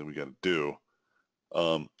 This is something we got to do.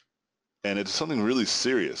 Um, and it's something really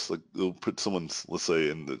serious. Like, it'll put someone's, let's say,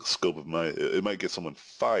 in the scope of it might get someone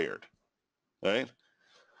fired, right?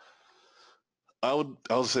 I would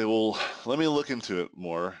say, well, let me look into it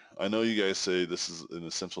more. I know you guys say this is an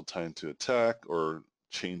essential time to attack or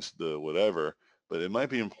change the whatever, but it might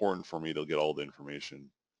be important for me to get all the information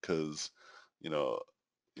because, you know,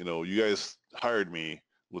 you guys hired me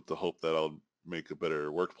with the hope that I'll make a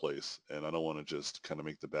better workplace, and I don't want to just kind of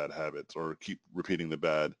make the bad habits or keep repeating the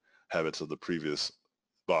bad habits of the previous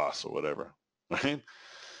boss or whatever, right?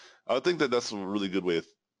 I would think that that's a really good way of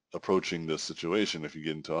approaching this situation if you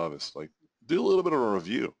get into office. Like, do a little bit of a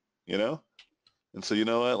review, you know? And so, you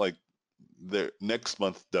know what? Like, there next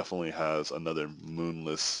month definitely has another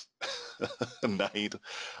moonless night.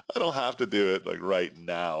 I don't have to do it like right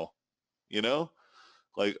now, you know?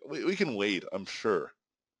 Like, we can wait, I'm sure,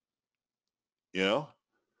 you know?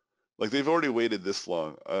 Like, they've already waited this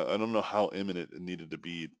long. I don't know how imminent it needed to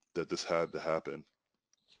be that this had to happen.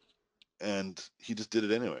 And he just did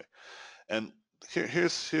it anyway. And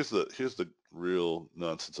here's the real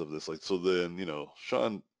nonsense of this. Like, so then,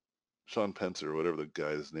 Sean Pence or whatever the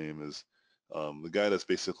guy's name is, the guy that's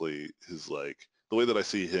basically his, like, the way that I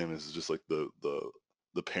see him is just like the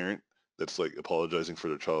parent that's like apologizing for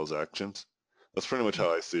their child's actions. That's pretty much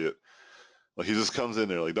how I see it. Like, he just comes in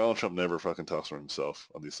there like Donald Trump never fucking talks for himself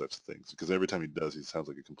on these types of things because every time he does, he sounds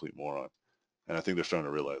like a complete moron. And I think they're starting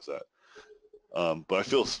to realize that. But I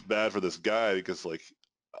feel bad for this guy because, like,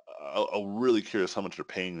 I'm really curious how much they're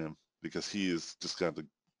paying him because he is just got to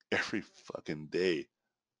every fucking day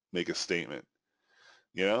make a statement,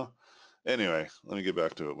 you know? Anyway, let me get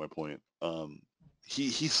back to it, my point.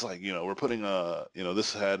 He's like, we're putting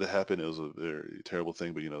this had to happen. It was a very terrible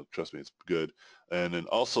thing, but trust me, it's good. And then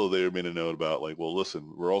also they made a note about, like, well,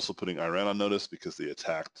 listen, we're also putting Iran on notice because they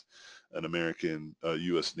attacked an American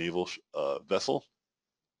U.S. naval vessel,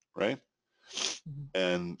 right? Mhm.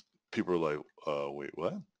 And people are like, wait,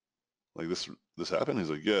 what? Like, this happened? He's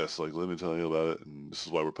like, yes, like, let me tell you about it, and this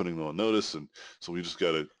is why we're putting them on notice, and so we just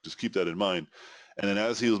gotta just keep that in mind. And then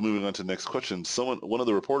as he was moving on to the next question, one of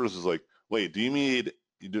the reporters was like, wait, do you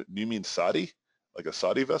mean Saudi? Like a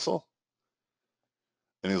Saudi vessel?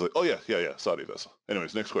 And he's like, oh yeah, yeah, yeah, Saudi vessel.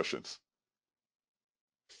 Anyways, next questions.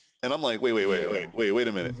 And I'm like, wait, wait, wait, Yeah. wait, wait, wait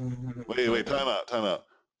a minute. Wait, wait, time out, time out.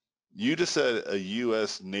 You just said a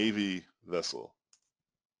U.S. Navy vessel,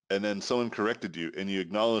 and then someone corrected you, and you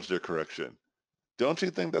acknowledged their correction. Don't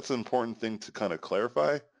you think that's an important thing to kind of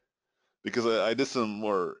clarify? Because I did some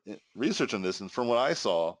more research on this, and from what I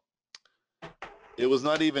saw, it was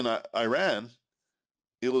not even Iran.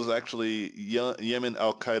 It was actually Yemen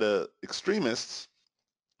Al Qaeda extremists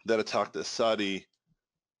that attacked a Saudi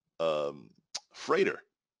um, freighter.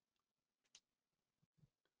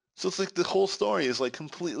 So it's like the whole story is like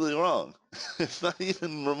completely wrong. It's not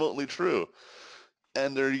even remotely true,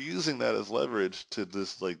 and they're using that as leverage to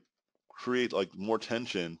just like create like more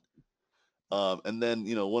tension. And then,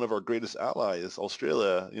 one of our greatest allies,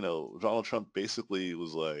 Australia, Donald Trump basically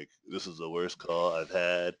was like, this is the worst call I've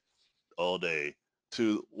had all day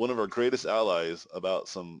to one of our greatest allies about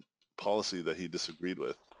some policy that he disagreed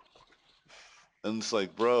with. And it's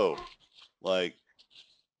like, bro, like,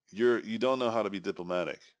 you don't know how to be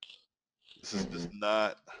diplomatic. This is just Mhm.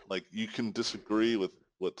 not like you can disagree with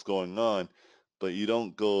what's going on, but you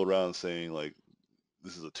don't go around saying like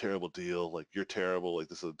this is a terrible deal, like you're terrible, like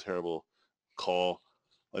this is a terrible call.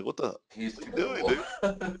 Like, what He's are you doing, terrible.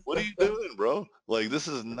 dude? What are you doing, bro? Like, this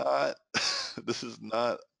is not this is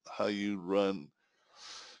not how you run.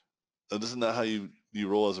 This is not how you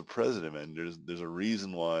roll as a president, man. There's a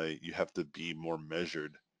reason why you have to be more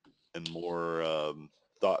measured and more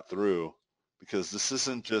thought through, because this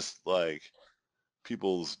isn't just like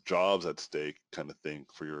people's jobs at stake kind of thing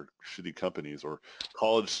for your shitty companies or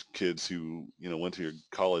college kids who went to your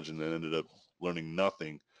college and then ended up learning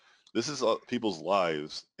nothing. This is people's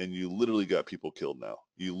lives, and you literally got people killed now.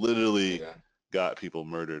 You literally Yeah. got people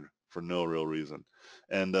murdered for no real reason,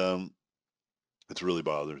 and it really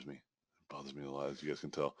bothers me. It bothers me a lot, as you guys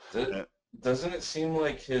can tell. Do- And, doesn't it seem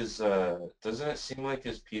like his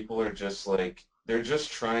people are just like they're just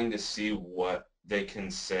trying to see what they can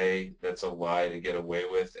say that's a lie to get away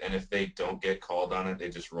with, and if they don't get called on it, they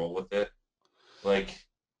just roll with it. Like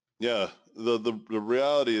Yeah, the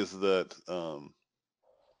reality is that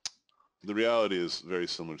the reality is very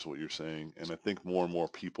similar to what you're saying, and I think more and more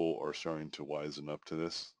people are starting to wisen up to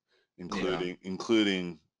this, Yeah.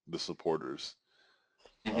 including the supporters.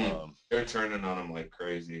 Hmm. Um, They're turning on him like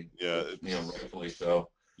crazy, yeah, but it's rightfully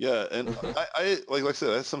so. yeah, and I like I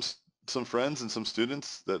said, I had some friends and some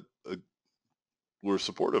students that were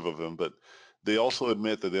supportive of him, but they also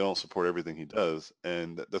admit that they don't support everything he does,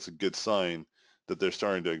 and that's a good sign that they're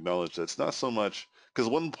starting to acknowledge that it's not so much because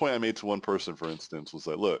one point I made to one person, for instance, was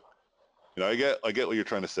like, look, you know, I get what you're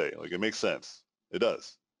trying to say, like it makes sense, it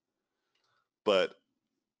does, but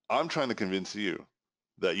I'm trying to convince you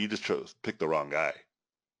that you just chose pick the wrong guy.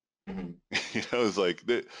 Hmm. You know, it's like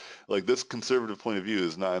like this conservative point of view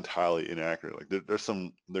is not entirely inaccurate. Like there is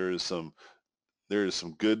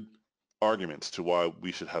some good arguments to why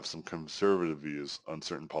we should have some conservative views on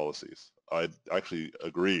certain policies. I actually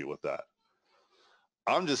agree with that.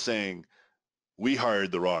 I'm just saying we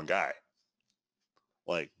hired the wrong guy.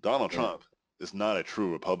 Like Donald Yeah. Trump is not a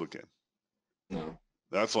true Republican. No.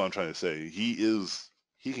 That's what I'm trying to say.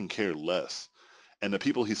 He can care less. And the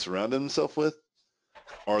people he surrounded himself with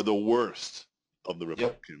are the worst of the Yep.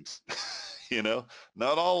 Republicans. You know,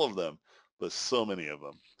 not all of them, but so many of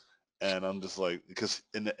them. And I'm just like, because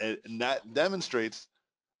and that demonstrates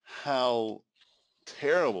how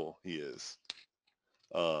terrible he is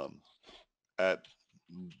um, at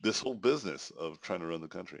this whole business of trying to run the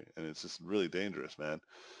country, and it's just really dangerous, man.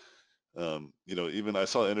 You know, even I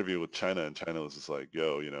saw an interview with China, and China was just like,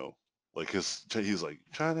 "Yo, you know, like he's like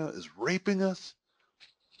China is raping us.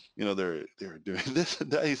 You know, they're doing this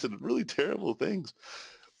and that." He said really terrible things.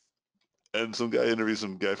 And some guy interviewed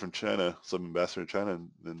some guy from China, some ambassador in China, and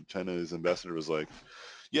then China's ambassador was like,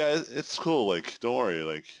 "Yeah, it's cool. Like, don't worry.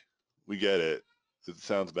 Like, we get it. It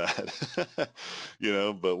sounds bad, you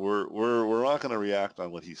know, but we're not going to react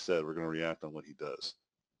on what he said. We're going to react on what he does."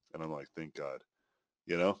 And I'm like, thank God,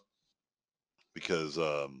 you know, because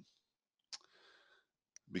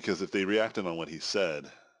because if they reacted on what he said,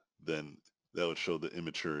 then that would show the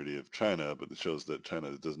immaturity of China. But it shows that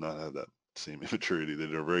China does not have that same immaturity.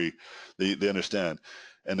 That they're very they understand.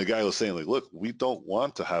 And the guy was saying like, look, we don't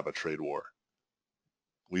want to have a trade war.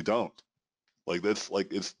 We don't. Like that's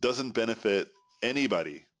like it doesn't benefit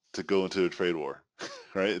anybody to go into a trade war,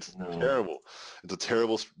 right? It's No. terrible. It's a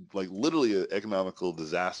terrible, like literally an economical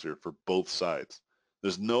disaster for both sides.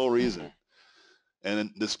 There's no reason. Hmm. And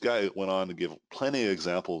then this guy went on to give plenty of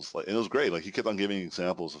examples, like, and it was great. Like he kept on giving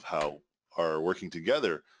examples of how our working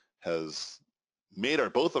together has made our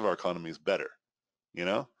both of our economies better, you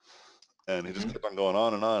know. And he just Hmm. kept on going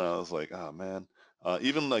on and on. And I was like, oh man.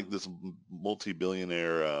 Even like this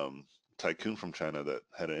multi-billionaire tycoon from China that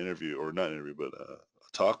had an interview, or not interview, but a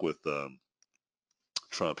talk with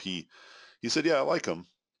Trump. He said, yeah, I like him.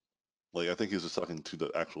 Like I think he was just talking to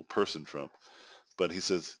the actual person Trump. But he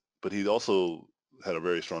says, but he also had a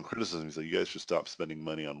very strong criticism. He said, you guys should stop spending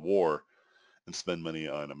money on war and spend money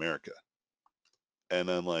on America. And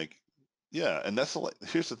I'm like, yeah, and that's like,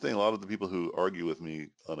 here's the thing. A lot of the people who argue with me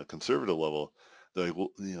on a conservative level, they're like,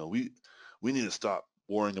 well, you know, we need to stop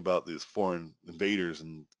worrying about these foreign invaders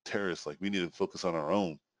and terrorists. Like, we need to focus on our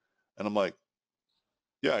own. And I'm like,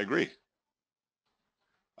 yeah, I agree.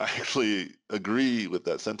 I actually agree with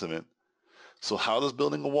that sentiment. So how does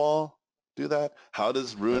building a wall do that? How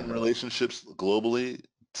does ruin Yeah. relationships globally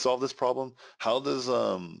solve this problem? How does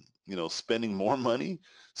you know, spending more money,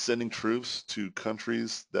 sending troops to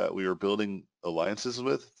countries that we are building alliances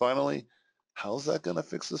with finally, how's that going to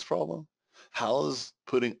fix this problem? How is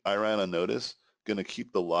putting Iran on notice going to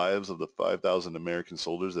keep the lives of the 5,000 American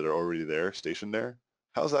soldiers that are already there, stationed there?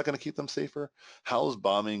 How's that going to keep them safer? How is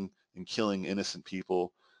bombing and killing innocent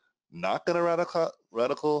people not going to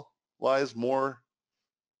radicalize more,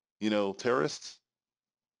 you know, terrorists?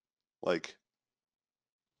 Like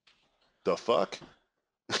the fuck?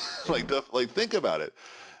 Yeah. Like think about it.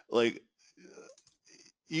 Like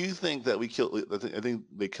you think that we killed? I think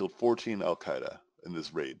they killed 14 Al Qaeda in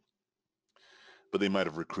this raid, but they might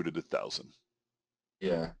have recruited 1,000.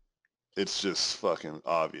 Yeah. It's just fucking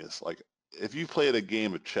obvious. Like if you played a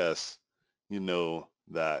game of chess, you know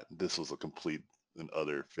that this was a complete and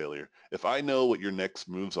utter failure. If I know what your next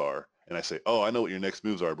moves are, and I say, "Oh, I know what your next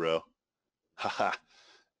moves are, bro," haha,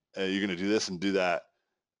 you're gonna do this and do that.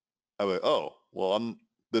 I'm like, "Oh, well, I'm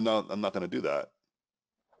not gonna do that."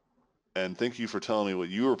 And thank you for telling me what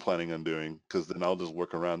you were planning on doing, because then I'll just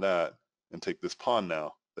work around that and take this pawn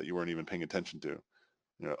now that you weren't even paying attention to.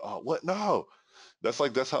 You know, oh, what? No, that's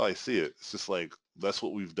how I see it. It's just like that's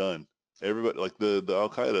what we've done. Everybody, like the Al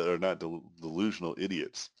Qaeda are not delusional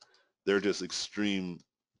idiots. They're just extreme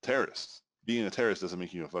terrorists. being a terrorist doesn't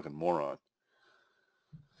make you a fucking moron.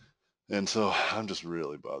 And so I'm just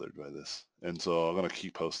really bothered by this. And so I'm going to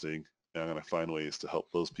keep posting, and I'm going to find ways to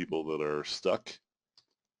help those people that are stuck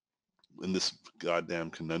in this goddamn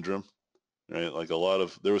conundrum, right? Like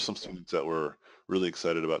there were some students that were really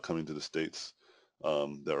excited about coming to the States,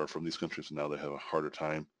 that are from these countries, and now they have a harder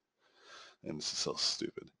time. And this is so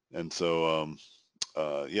stupid. And so,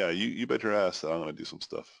 yeah, you bet your ass that I'm going to do some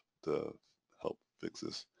stuff to help fix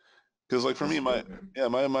this. Because like for That's me, good,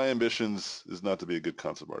 man. my ambitions is not to be a good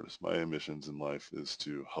concept artist. My ambitions in life is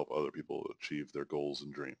to help other people achieve their goals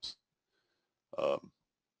and dreams. Um,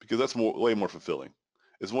 because that's way more fulfilling.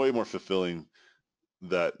 It's way more fulfilling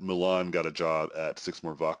that Milan got a job at Six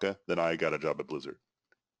More Vodka than I got a job at Blizzard.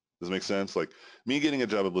 Does it make sense? Like me getting a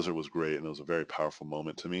job at Blizzard was great, and it was a very powerful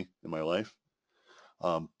moment to me in my life.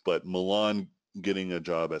 But Milan getting a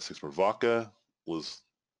job at Six More Vodka was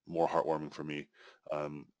more heartwarming for me.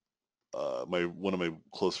 Um, my one of my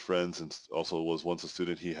close friends and also was once a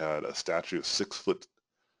student. He had a statue, a 6 foot,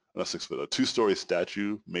 not 6 foot, a 2-story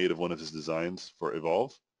statue made of one of his designs for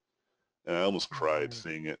Evolve, and I almost cried Nice.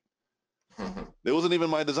 seeing it. It wasn't even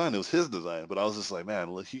my design; it was his design. But I was just like,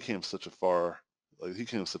 man, look, he came such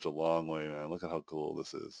a long way, man. Look at how cool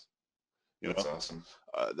this is. You That's know, awesome.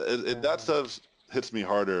 that Yeah. stuff hits me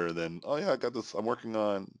harder than, oh yeah, I got this. I'm working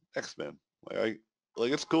on X-Men. Like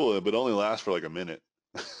like it's cool, but it only lasts for like a minute.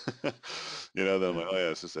 Then I'm Yeah. like, oh yeah,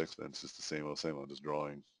 it's just X-Men. It's just the same old, just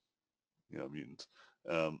drawing, mutants.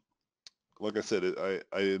 Um, like I said, I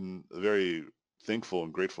am very thankful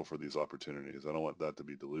and grateful for these opportunities. I don't want that to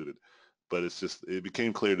be diluted, but it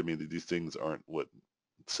became clear to me that these things aren't what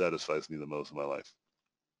satisfies me the most in my life.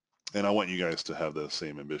 And I want you guys to have those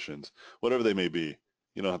same ambitions, whatever they may be.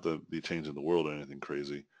 You don't have to be changing the world or anything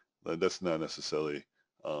crazy. That's not necessarily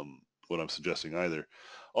what I'm suggesting either.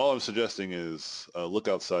 All I'm suggesting is look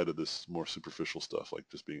outside of this more superficial stuff, like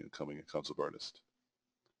just becoming a concept artist,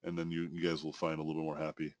 and then you guys will find a little more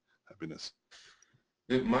happiness.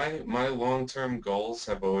 My long-term goals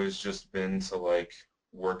have always just been to like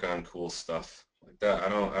work on cool stuff like that. I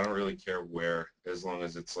don't really care where, as long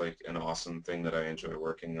as it's like an awesome thing that I enjoy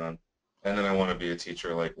working on. And then I want to be a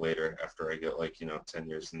teacher like later after I get like, 10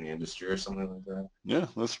 years in the industry or something like that. Yeah,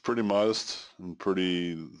 that's pretty modest and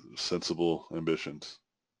pretty sensible ambitions.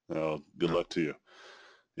 Good luck to you.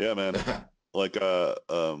 Yeah, man. Yeah. Like, I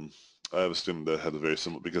have a student that had a very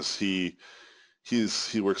similar because he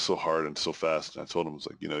works so hard and so fast. And I told him, it's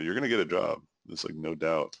like, you're gonna get a job. It's like no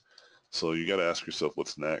doubt. So you got to ask yourself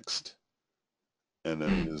what's next. And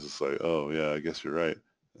then he Mm. was just like, oh yeah, I guess you're right.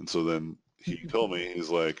 And so then he told me, he's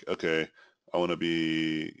like, okay, I want to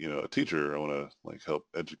be, a teacher. I want to like help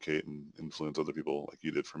educate and influence other people like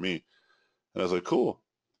you did for me. And I was like, cool.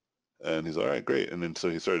 And he's all right, great. And then so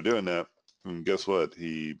he started doing that. And guess what?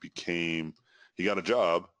 He got a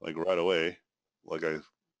job like right away, like I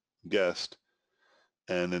guessed.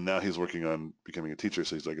 And then now he's working on becoming a teacher.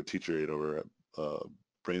 So he's like a teacher aide over at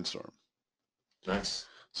Brainstorm. Nice.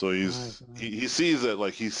 So Nice. he Nice. sees that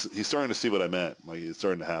like he's starting to see what I meant. Like it's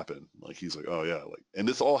starting to happen. Like he's like, oh yeah, like and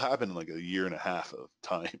this all happened in like a year and a half of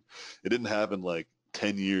time. It didn't happen like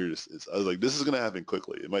 10 years. I was like, this is gonna happen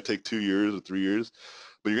quickly. It might take 2 years or 3 years,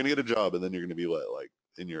 but you're gonna get a job and then you're gonna be what, like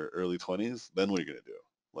in your early 20s. Then what are you gonna do?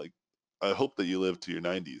 Like I hope that you live to your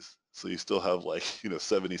 90s, so you still have like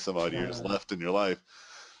 70 some odd years Yeah. left in your life.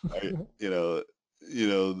 I, you know, you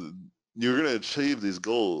know, you're gonna achieve these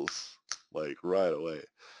goals like right away.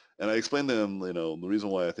 And I explained to him, the reason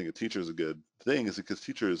why I think a teacher is a good thing is because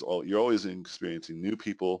you're always experiencing new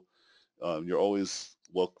people. You're always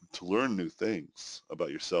welcome to learn new things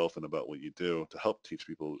about yourself and about what you do to help teach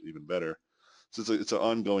people even better. So it's an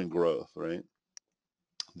ongoing growth, right?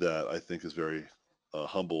 That I think is very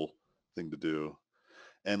humble thing to do.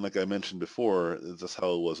 And like I mentioned before, that's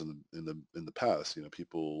how it was in the past.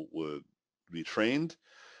 People would be trained,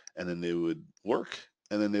 and then they would work,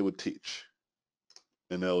 and then they would teach,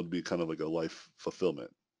 and that would be kind of like a life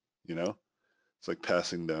fulfillment. You know, it's like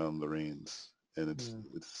passing down the reins, and it's Yeah.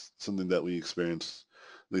 it's something that we experience.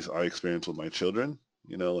 At least I experience with my children.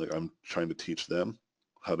 Like I'm trying to teach them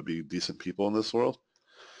how to be decent people in this world.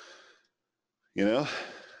 You know,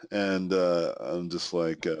 and I'm just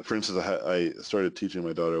like, for instance, I started teaching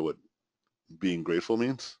my daughter what being grateful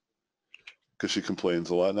means because she complains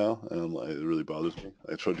a lot now, and it really bothers me.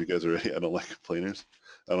 I told you guys already, I don't like complainers.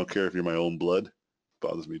 I don't care if you're my own blood. It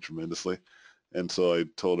bothers me tremendously. And so I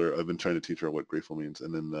told her, I've been trying to teach her what grateful means.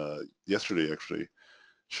 And then yesterday, actually,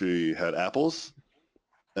 she had apples,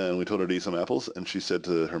 and we told her to eat some apples. And she said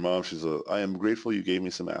to her mom, I am grateful you gave me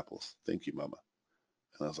some apples. Thank you, mama.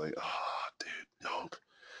 And I was like, oh, dude, no,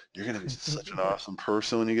 you're going to be such an awesome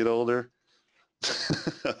person when you get older.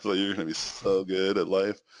 I thought you were gonna be so good at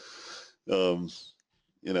life. Um,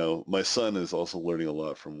 you know, my son is also learning a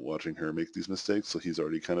lot from watching her make these mistakes, so he's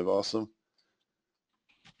already kind of awesome.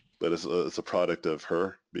 But it's a product of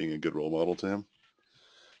her being a good role model to him.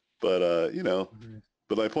 But you know, Mhm.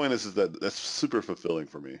 but my point is that that's super fulfilling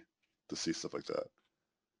for me to see stuff like that.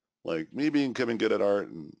 Like me being coming good at art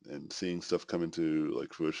and seeing stuff come into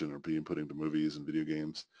like fruition or being put into movies and video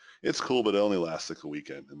games. It's cool, but it only lasts like a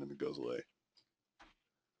weekend and then it goes away.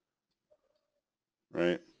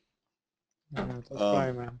 Right? Yeah, that's Um,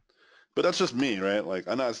 right, man. but that's just me, right? Like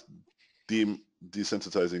I'm not de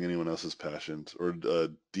desensitizing anyone else's passions or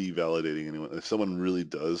devalidating anyone. If someone really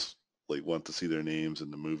does like want to see their names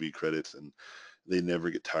in the movie credits and they never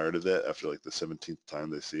get tired of that after like the 17th time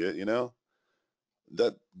they see it, you know,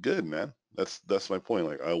 that good, man. That's my point.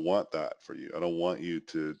 Like I want that for you. I don't want you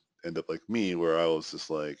to end up like me where I was just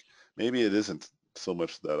like, maybe it isn't so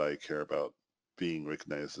much that I care about being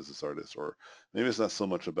recognized as this artist, or maybe it's not so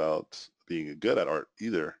much about being good at art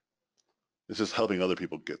either. It's just helping other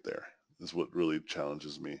people get there is what really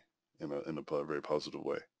challenges me in a very positive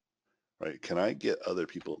way, right? Can I get other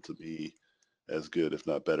people to be as good, if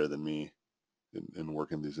not better than me in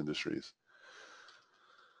work in these industries?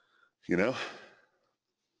 You know?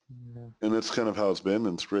 Yeah. And that's kind of how it's been,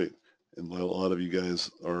 and it's great. And a lot of you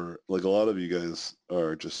guys are like a lot of you guys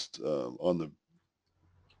are just on the.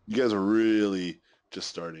 You guys are really just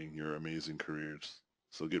starting your amazing careers,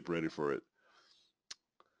 so get ready for it.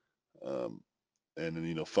 Um, and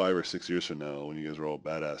then 5 or 6 years from now, when you guys are all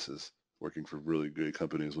badasses working for really great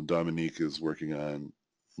companies, when Dominique is working on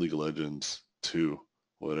League of Legends 2,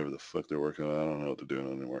 whatever the fuck they're working on, I don't know what they're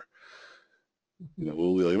doing anymore.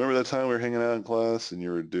 We'll be like, remember that time we were hanging out in class and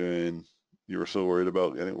you were so worried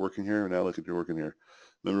about working here, and now look at you working here.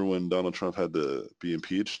 Remember when Donald Trump had to be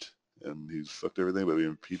impeached and he's fucked everything, but we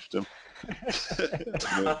impeached him?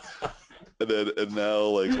 And now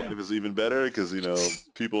like life is even better because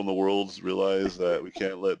people in the world realize that we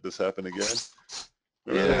can't let this happen again.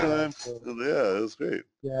 Remember that Yeah. Yeah, time? so, Yeah, it was great.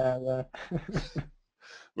 yeah, yeah.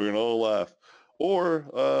 We're gonna all laugh. Or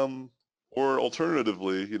or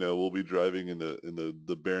alternatively, we'll be driving in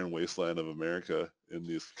the barren wasteland of America in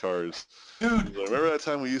these cars. Dude, Like, remember that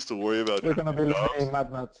time we used to worry about We're gonna be living jobs? in Mad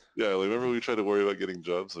Max. Yeah, like, remember we tried to worry about getting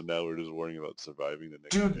jobs, and now we're just worrying about surviving the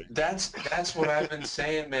next day. dude, that's what I've been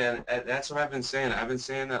saying, man. That's what I've been saying. I've been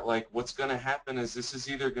saying that like what's gonna happen is this is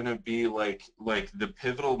either gonna be like the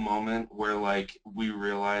pivotal moment where like we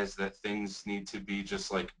realize that things need to be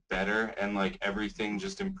just like better and like everything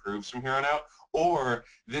just improves from here on out, or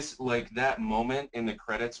this like that moment in the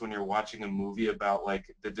credits when you're watching a movie about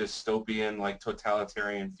like the dystopian like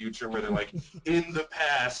totalitarian future where they're like in the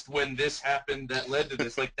past when this happened that led to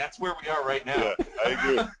this. Like that's where we are right now. Yeah, I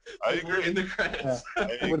agree. I Like we're in agree. the Yeah, credits. I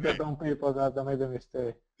with the agree. dumb people that made the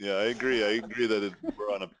mistake. Yeah, I agree. I agree that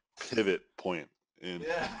we're on a pivot point in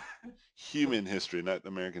Yeah. human history, not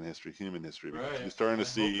American history, human history, because Right. you're starting to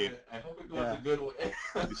see I hope it goes a Yeah. good way.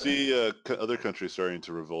 you see other countries starting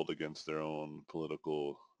to revolt against their own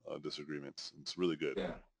political disagreements. It's really good.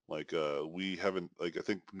 Yeah. Like we haven't, like I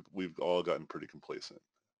think we've all gotten pretty complacent,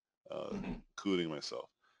 Mhm. including myself.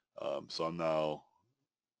 So I'm now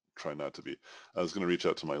trying not to be. I was going to reach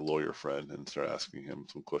out to my lawyer friend and start asking him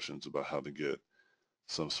some questions about how to get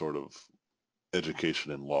some sort of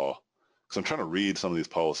education in law. Because I'm trying to read some of these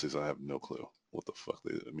policies. I have no clue what the fuck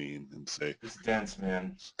they mean and say. It's dense,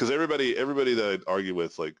 man. Because everybody that I argue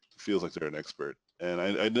with like feels like they're an expert, and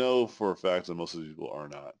I know for a fact that most of these people are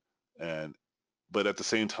not. And but at the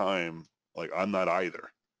same time, like I'm not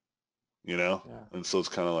either, you know. Yeah. And so it's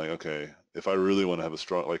kind of like, okay, if I really want to have a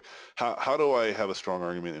strong, like, how do I have a strong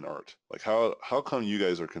argument in art? Like, how come you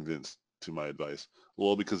guys are convinced to my advice?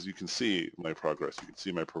 Well, because you can see my progress, you can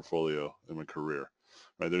see my portfolio and my career,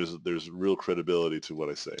 right? There's real credibility to what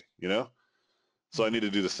I say, you know. So I need Mhm.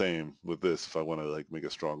 to do the same with this if I want to like make a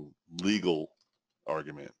strong legal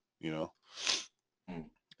argument, you know. Mm.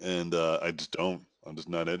 And I just don't. I'm just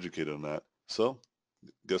not educated on that. So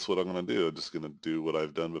guess what I'm gonna do? I'm just gonna do what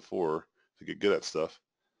I've done before to get good at stuff.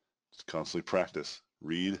 Just constantly practice,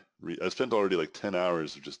 read. I spent already like 10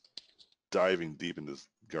 hours of just diving deep into this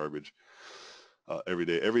garbage every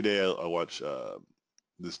day. Every day I watch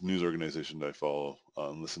this news organization that I follow,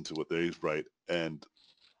 listen to what they write, and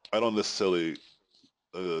I don't necessarily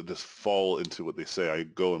just fall into what they say. I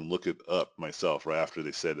go and look it up myself right after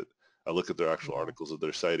they said it. I look at their actual Yeah. articles that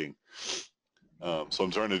they're citing. So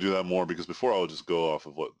I'm starting to do that more because before I would just go off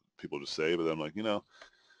of what people just say, but then I'm like,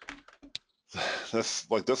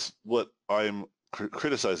 that's what I'm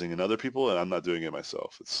criticizing in other people, and I'm not doing it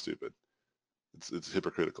myself. It's stupid. It's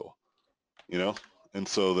hypocritical, you know. And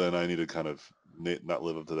so then I need to kind of not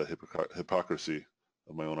live up to that hypocrisy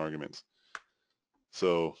of my own arguments.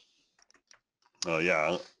 So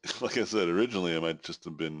yeah, like I said, originally I might just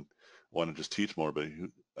have been want to just teach more, but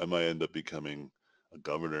I might end up becoming a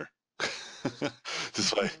governor.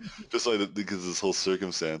 just like because of this whole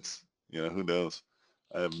circumstance, who knows?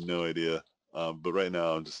 I have no idea. But right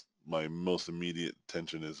now, my most immediate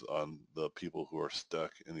attention is on the people who are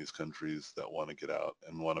stuck in these countries that want to get out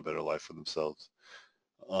and want a better life for themselves.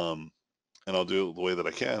 Um, and I'll do it the way that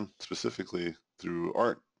I can, specifically through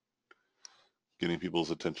art, getting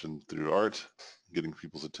people's attention through art, getting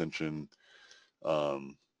people's attention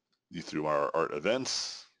um, through our art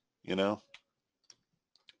events, you know,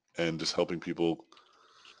 and just helping people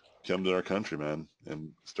come to our country, man,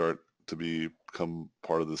 and start to become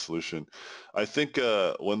part of the solution. I think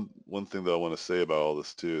one thing that I want to say about all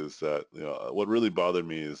this too is that what really bothered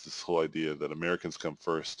me is this whole idea that Americans come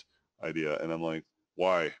first idea, and I'm like,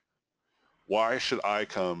 why? Why should I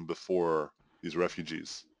come before these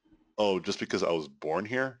refugees? Oh, just because I was born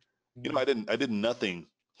here? Mm. I did nothing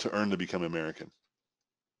to earn to become American.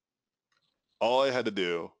 All I had to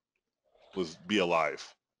do was be alive.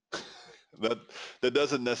 that that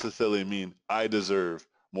doesn't necessarily mean I deserve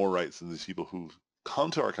more rights than these people who come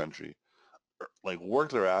to our country, like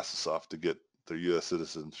work their asses off to get their U.S.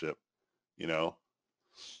 citizenship, you know,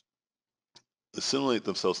 assimilate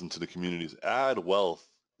themselves into the communities, add wealth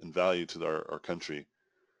and value to our country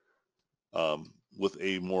with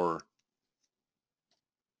a more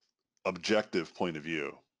objective point of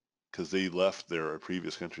view because they left their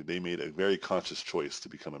previous country. They made a very conscious choice to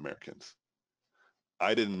become Americans.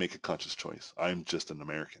 I didn't make a conscious choice. I'm just an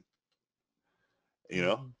American, you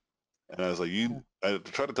know? Mhm. And I was like, Yeah. I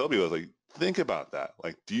tried to tell people, I was like, think about that.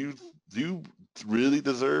 Like, do you really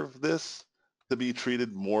deserve this to be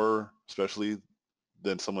treated more specially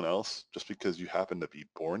than someone else just because you happen to be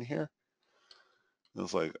born here? And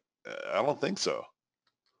it's like, I don't think so.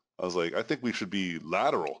 I was like, I think we should be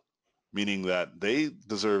lateral, meaning that they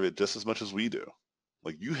deserve it just as much as we do.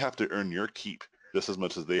 Like you have to earn your keep just as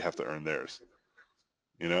much as they have to earn theirs,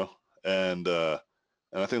 you know? And and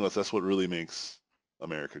I think that's what really makes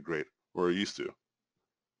America great. We're used to,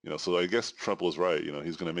 So I guess Trump was right.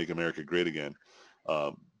 He's going to make America great again,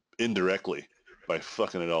 um, indirectly by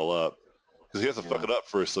fucking it all up because he has to fuck Yeah, it up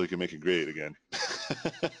first so he can make it great again.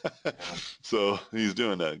 yeah. So he's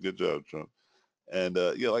doing that. Good job, Trump. And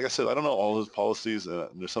like I said, I don't know all his policies, and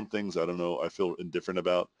there's some things I don't know. I feel indifferent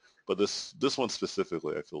about, but this one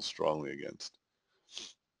specifically, I feel strongly against.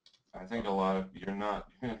 I think a lot of you're not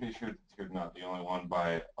you're not the only one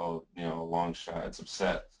by a long shot. It's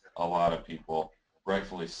upset a lot of people,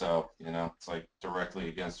 rightfully so. It's like directly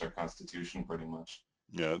against our Constitution, pretty much.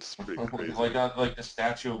 Yeah, it's pretty crazy. like the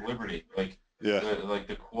Statue of Liberty, Yeah,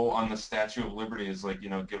 the quote on the Statue of Liberty is like,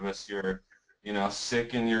 give us your,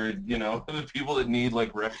 sick and your, the people that need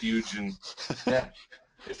like refuge and yeah,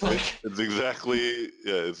 it's like it's exactly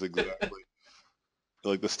yeah, it's exactly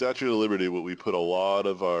like the Statue of Liberty. What we put a lot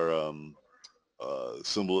of our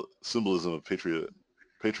symbolism of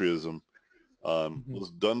patriotism Mhm.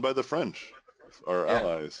 was done by the French, our yeah,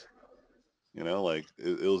 allies. Like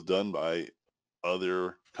it was done by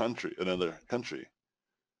another country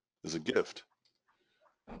as a gift.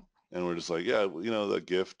 And we're just like, yeah, that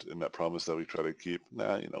gift and that promise that we try to keep.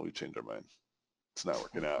 Nah, we changed our mind. It's not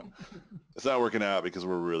working out. It's not working out because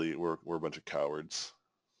we're a bunch of cowards.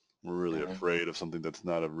 We're really yeah, afraid of something that's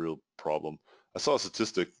not a real problem. I saw a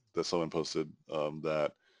statistic that someone posted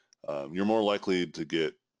that you're more likely to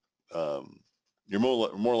get um,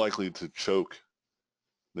 more likely to choke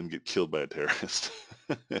than get killed by a terrorist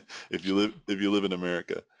if you live in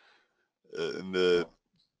America. And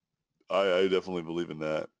I definitely believe in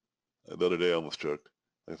that. The other day I almost choked.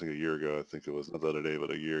 I think a year ago. I think it was not the other day,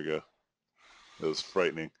 but a year ago. It was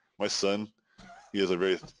frightening. My son, he has a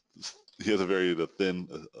very thin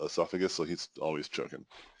esophagus, so he's always choking.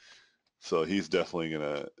 So he's definitely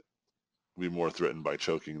gonna be more threatened by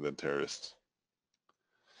choking than terrorists.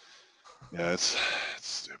 Yeah, it's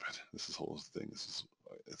stupid. This whole thing.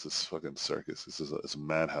 It's this fucking circus. It's a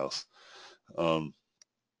madhouse. Um,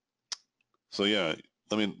 so yeah,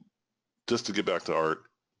 I mean, just to get back to art,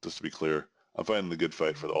 just to be clear, I'm fighting the good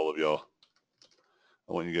fight for all of y'all.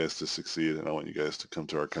 I want you guys to succeed, and I want you guys to come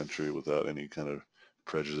to our country without any kind of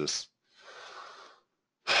prejudice.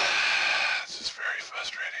 It's just very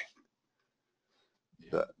frustrating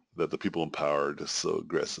yeah. that the people in power are just so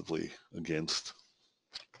aggressively against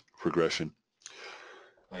progression.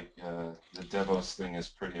 Like the Devos thing is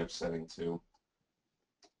pretty upsetting too.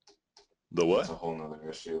 The That's what? a whole nother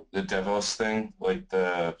issue. The Devos thing, like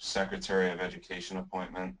the Secretary of Education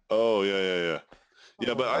appointment. Oh yeah, yeah, yeah.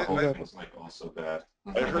 Yeah, but That I, whole I thing's like also bad.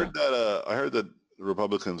 I heard that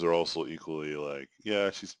Republicans are also equally like, yeah,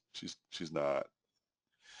 she's not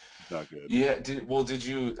good. Yeah, did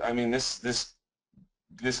you, I mean,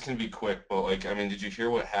 this can be quick, but like, I mean, did you hear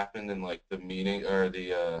what happened in like the meeting or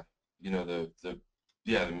the, you know,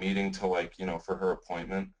 yeah, the meeting to like, you know, for her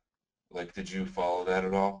appointment? Like, did you follow that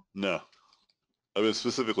at all? No, I've been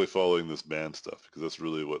specifically following this ban stuff because that's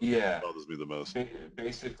really what Yeah, bothers me the most.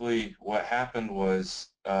 basically what happened was,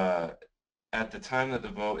 at the time that the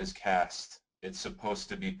vote is cast, it's supposed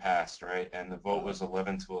to be passed, right? And the vote was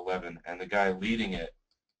 11 to 11, and the guy leading it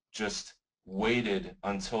just waited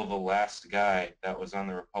until the last guy that was on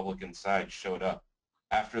the Republican side showed up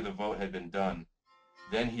after the vote had been done.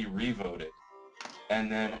 Then he revoted.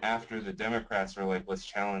 And then after the Democrats were like, let's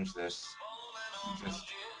challenge this, he just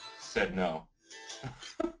said no.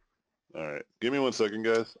 All right, give me 1 second,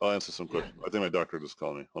 guys. I'll answer some Yeah. questions. I think my doctor just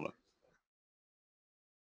called me. Hold on.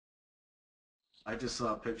 I just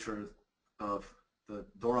saw a picture of the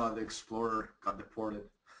Dora the Explorer got deported.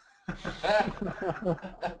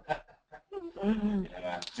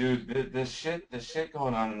 Yeah, dude, the shit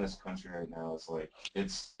going on in this country right now is like,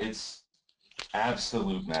 it's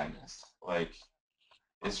absolute madness. Like,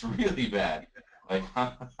 it's really bad. Like,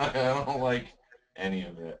 I don't like any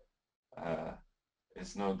of it. Uh,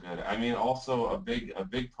 it's no good. I mean, also a big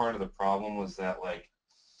part of the problem was that like,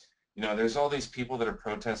 you know, there's all these people that are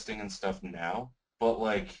protesting and stuff now, but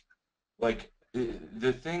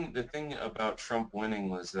the thing about Trump winning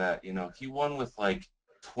was that, you know, he won with like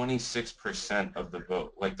 26% of the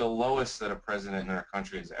vote, like the lowest that a president in our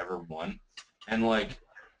country has ever won, and like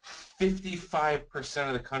 55%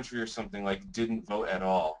 of the country or something like didn't vote at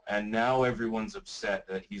all, and now everyone's upset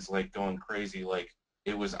that he's like going crazy, like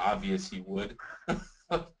it was obvious he would.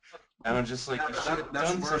 And I'm just like, Yeah, you but should have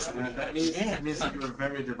that's done worse, something when man. you had a That means chance. that you were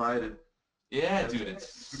very divided. Yeah, That's dude, it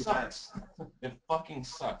pretty bad. sucks. It fucking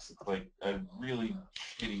sucks. It's like a really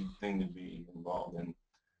shitty thing to be involved in.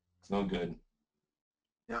 It's no good.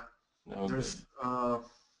 Yeah, No good. there's I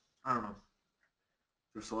don't know.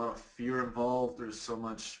 There's a lot of fear involved. There's so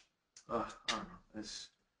much. I don't know. It's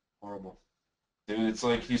horrible. Dude, it's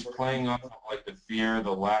like he's playing off of like the fear,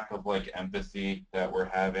 the lack of like empathy that we're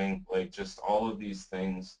having, like just all of these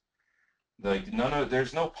things. Like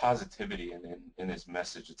there's no positivity in his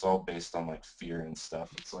message. It's all based on like fear and stuff.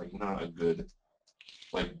 It's like not a good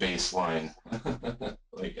like baseline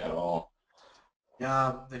like at all.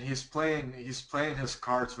 Yeah, and he's playing his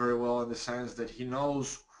cards very well in the sense that he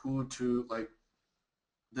knows who to like.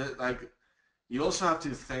 Like you also have to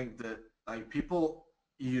think that like people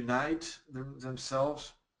unite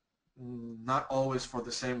themselves not always for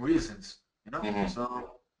the same reasons, you know. Hmm.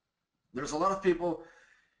 So there's a lot of people,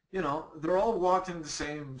 they're all walking the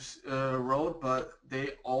same road, but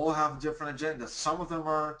they all have different agendas. Some of them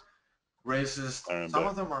are racist, I'm some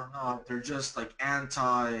back. of them are not. They're just like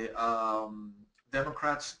anti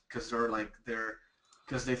Democrats because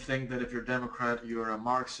because they think that if you're Democrat, you're a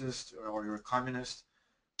Marxist or you're a communist.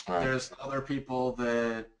 All right. There's other people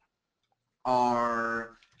that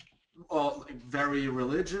are well, like very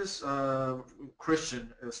religious,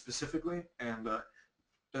 Christian specifically, and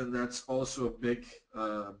that's also a big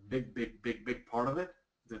part of it.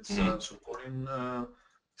 That's Hmm. supporting.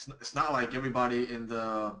 It's not like everybody in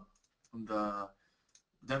the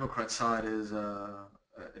Democrat side is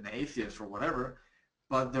an atheist or whatever,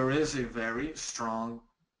 but there is a very strong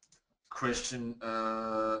Christian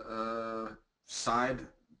side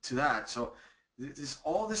to that. So this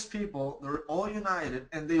all these people, they're all united,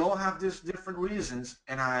 and they all have these different reasons.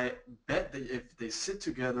 And I bet that if they sit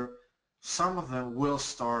together, some of them will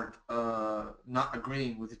start not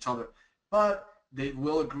agreeing with each other, but they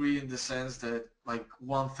will agree in the sense that like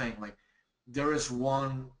one thing, like there is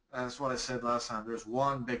one. That's what I said last time. There's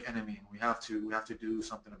one big enemy, and we have to do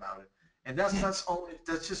something about it. And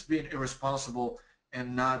that's just being irresponsible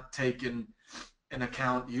and not taking in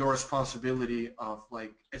account your responsibility of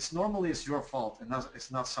like it's your fault and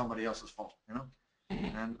it's not somebody else's fault, you know.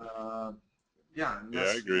 And yeah, and Yeah,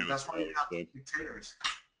 I agree with that's a why lot you of what have you're saying. dictators.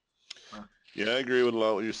 Yeah, I agree with a lot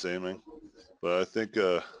of what you're saying, man. But I think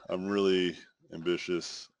I'm really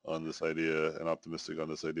ambitious on this idea and optimistic on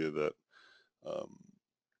this idea that um,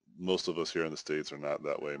 most of us here in the States are not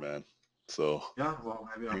that way, man. So, Yeah, well,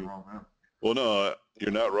 maybe I'm wrong, man. well, no,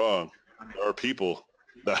 you're not wrong. I mean, There are people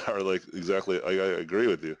that are like exactly, I agree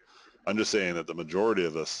with you. I'm just saying that the majority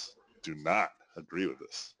of us do not agree with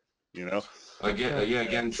this, you know? Again, Yeah. yeah, And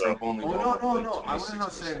again, so, Trump only oh won no, with no, like no! I was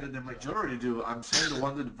not saying 26%. that the majority do. I'm saying the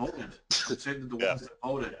one that voted. I'm saying that the yeah, ones that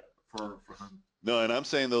voted for him. no, and I'm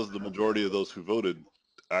saying the majority of those who voted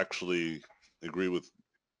actually agree with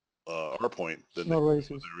our point It's than not the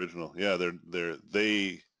racist. original. Yeah,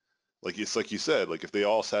 they like it's like you said, like if they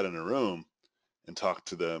all sat in a room and talked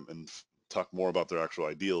to them and talk more about their actual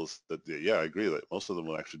ideals, that yeah, I agree that most of them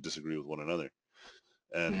will actually disagree with one another.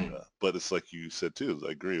 And Mhm. but it's like you said too.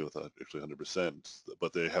 I agree with that actually 100%.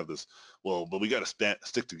 But they have this. Well, but we got to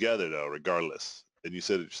stick together though, regardless. And you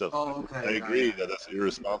said it yourself. Oh, I okay. Yeah, agree yeah, that that's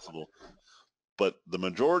irresponsible. But the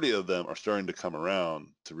majority of them are starting to come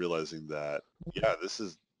around to realizing that yeah, this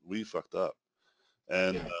is we fucked up.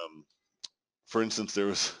 And Yeah. for instance, there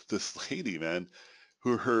was this lady, man,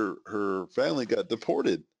 who her family got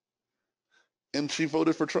deported, and she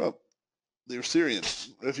voted for Trump. They were Syrian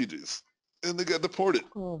refugees, and they got deported.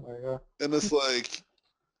 Oh my god. And it's like,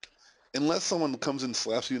 unless someone comes and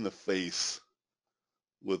slaps you in the face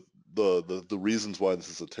with the reasons why this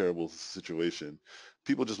is a terrible situation,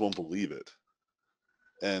 people just won't believe it.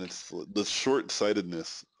 And it's the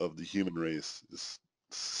short-sightedness of the human race is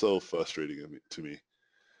so frustrating to me.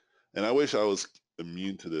 And I wish I was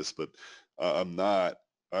immune to this, but I'm not.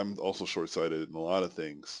 I'm also short-sighted in a lot of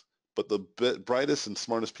things. But the brightest and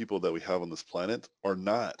smartest people that we have on this planet are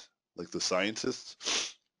not like the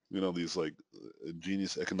scientists. These like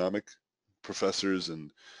genius economic professors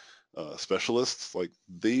and specialists. Like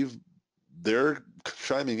they're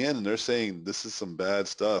chiming in and they're saying this is some bad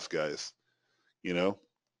stuff, guys. You know,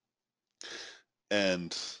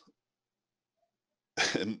 and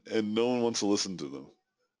and no one wants to listen to them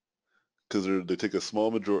because they take a small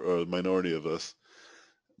minority of us,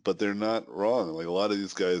 but they're not wrong. Like a lot of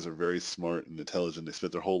these guys are very smart and intelligent. They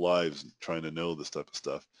spent their whole lives trying to know this type of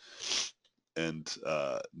stuff, and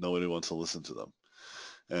nobody wants to listen to them,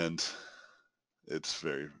 and it's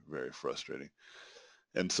very very frustrating.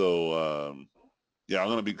 And so yeah, I'm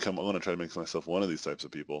gonna try to make myself one of these types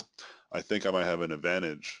of people. I think I might have an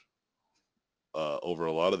advantage over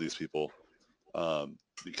a lot of these people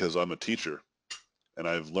because I'm a teacher and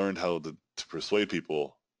I've learned how to persuade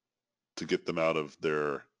people to get them out of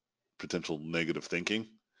their potential negative thinking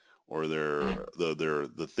or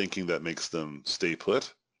Mhm. the thinking that makes them stay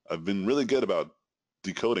put. I've been really good about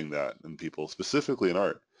decoding that in people, specifically in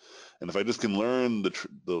art. And if I just can learn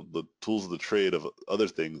the tools of the trade of other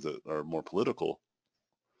things that are more political,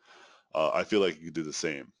 I feel like you could do the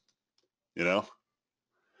same. You know,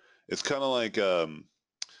 it's kind of like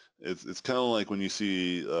it's kind of like when you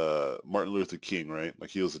see Martin Luther King, right? Like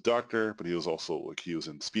he was a doctor, but he was also like he was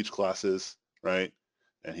in speech classes, right?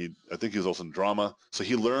 And I think he was also in drama. So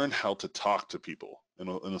he learned how to talk to people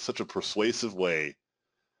in such a persuasive way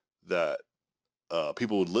that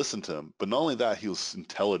people would listen to him. But not only that, he was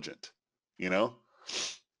intelligent, you know?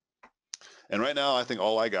 And right now, I think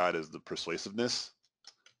all I got is the persuasiveness.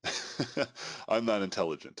 I'm not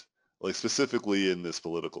intelligent, like specifically in this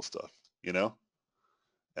political stuff, you know?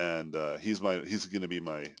 And he's going to be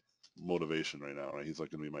my motivation right now, right? He's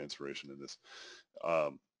like going to be my inspiration in this.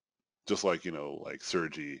 Um, just like like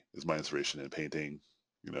Sergi is my inspiration in painting.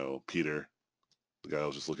 Peter, the guy I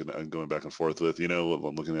was just looking at and going back and forth with.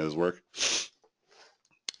 I'm looking at his work.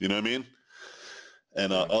 You know what I mean?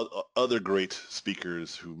 And Yeah. other great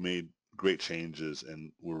speakers who made great changes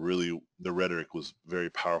and were really the rhetoric was very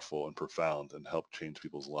powerful and profound and helped change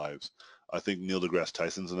people's lives. I think Neil deGrasse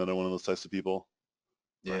Tyson's another one of those types of people.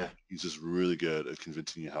 Right? Yeah. He's just really good at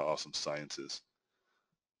convincing you how awesome science is.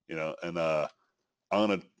 And I'm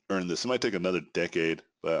gonna earn this. It might take another decade,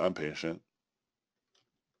 but I'm patient.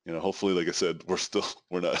 Hopefully, like I said,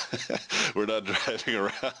 we're not we're not driving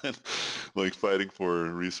around like fighting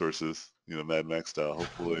for resources, Mad Max style. Not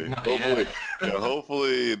Hopefully, yet. yeah,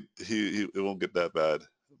 hopefully it won't get that bad.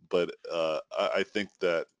 But I think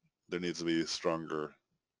that there needs to be stronger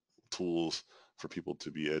tools for people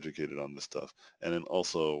to be educated on this stuff, and then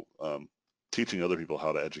also teaching other people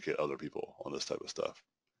how to educate other people on this type of stuff,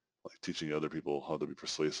 like teaching other people how to be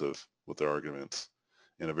persuasive with their arguments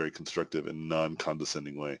in a very constructive and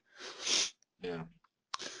non-condescending way. Yeah.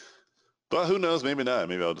 But who knows? Maybe not.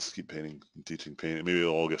 Maybe I'll just keep painting and teaching painting. Maybe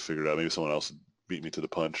it'll all get figured out. Maybe someone else beat me to the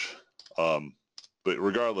punch. Um, but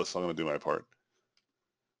regardless, I'm going to do my part.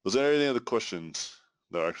 Was there any other questions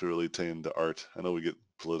that are actually really tend to art? I know we get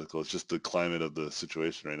political. It's just the climate of the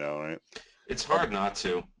situation right now, right? It's Hard, hard not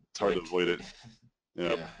to. it's hard to Like, avoid it.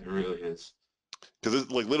 Yeah, yeah, it really is. because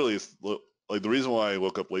it's like literally, like the reason why I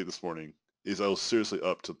woke up late this morning is I was seriously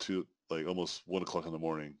up till like almost 1 o'clock in the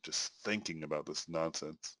morning, just thinking about this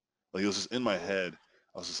nonsense. Like it was just in my head.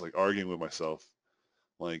 I was just like arguing with myself,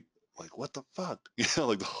 like like what the fuck,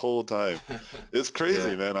 like the whole time. It's Yeah.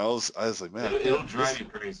 crazy, man. I was like, man, It'll drive you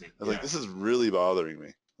crazy. I was like, Yeah. this is really bothering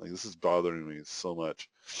me. Like this is bothering me so much.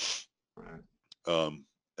 Right. Um,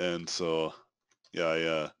 and so yeah,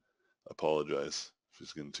 I apologize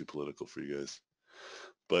it's getting too political for you guys.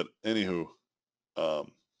 But anywho,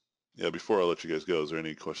 um, yeah, before I let you guys go, is there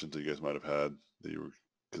any questions that you guys might have had that you were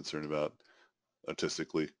concerned about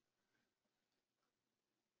artistically?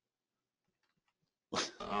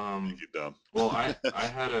 Thank Um, you, Dom. well, I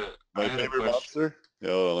had a I My had a favorite question. monster? Yeah,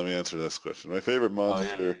 hold on, let me answer this question. My favorite Oh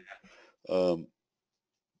yeah, monster, um,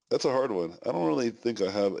 that's a hard one. I don't really think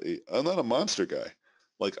I'm not a monster guy.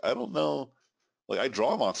 Like, I don't know, like I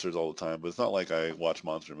draw monsters all the time, but it's not like I watch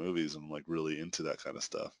monster movies and I'm like really into that kind of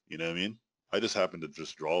stuff. You know what I mean? I just happen to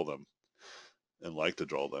just draw them and like to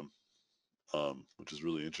draw them, which is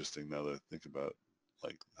really interesting now that I think about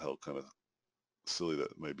like how kind of silly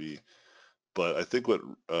that might be. But I think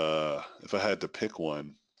if I had to pick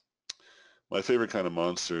one, my favorite kind of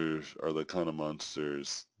monsters are the kind of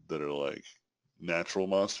monsters that are like natural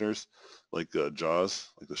monsters, like Jaws,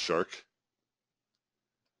 like the shark.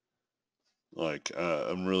 Like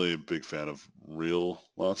I'm really a big fan of real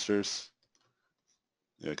monsters,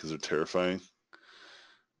 yeah, because they're terrifying,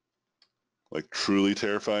 like truly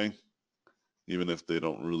terrifying, even if they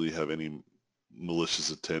don't really have any malicious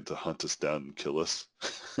intent to hunt us down and kill us.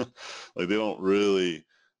 Like they don't really.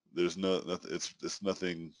 There's no, nothing. It's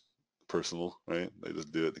nothing personal, right? They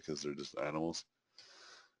just do it because they're just animals.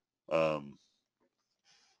 Um,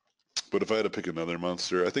 but if I had to pick another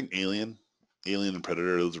monster, I think Alien and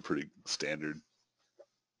Predator, those are pretty standard.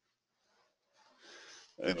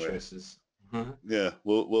 good Anyway, choices. yeah.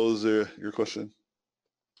 What was your question?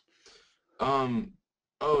 Um,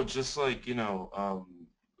 oh, just like,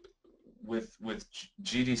 with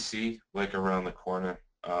GDC like around the corner,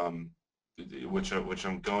 which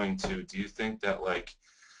I'm going to, do you think that like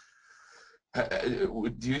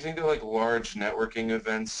do you think that like large networking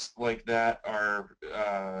events like that are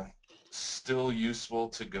still useful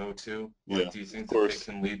to go to? Yeah, Like, do you of think that they course.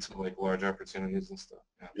 can lead to like large opportunities and stuff?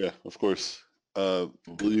 Yeah. Yeah, of course. Will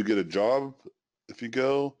Okay. you get a job if you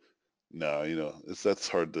go? No, that's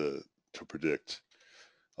hard to predict.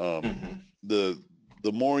 Um, Hmm. the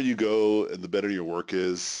the more you go and the better your work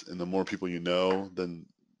is, and the more people you know, then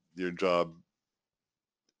your job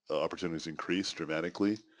opportunities increase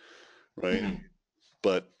dramatically, right? Hmm.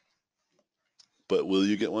 But will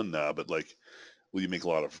you get one? Nah, but like, will you make a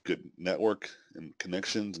lot of good network and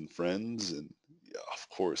connections and friends? And yeah, of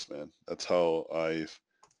course, man. That's how I've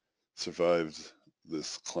survived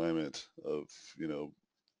this climate of, you know,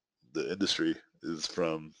 the industry is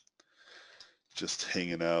from just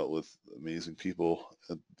hanging out with amazing people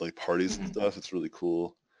at like parties and Hmm. stuff. It's really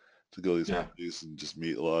cool to go to these Yeah. parties and just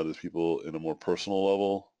meet a lot of these people in a more personal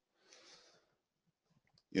level,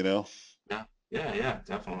 you know? Yeah. Yeah. Yeah.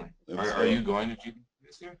 Definitely. And Are so you going to GD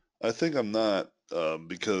this year? I think I'm not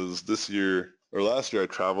because this year or last year I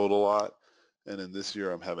traveled a lot, and then this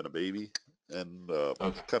year I'm having a baby, and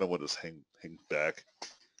Okay. kind of want to hang back.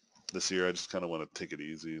 This year I just kind of want to take it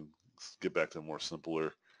easy and get back to a more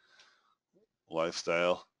simpler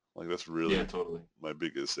lifestyle. Like that's Yeah. really Totally. my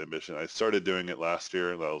biggest ambition. I started doing it last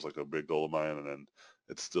year. That was like a big goal of mine, and then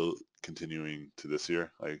it's still continuing to this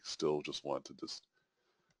year. I still just want to just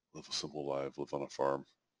live a simple life, live on a farm,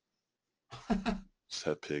 just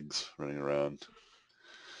have pigs running around,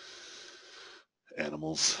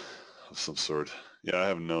 animals of some sort. Yeah,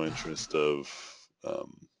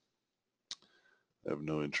 um, I have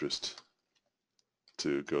no interest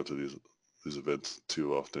to go to these events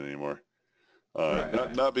too often anymore. Right.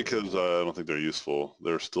 Right. Not because I don't think they're useful.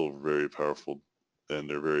 They're still very powerful, and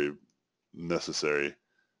they're very necessary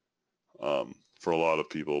for a lot of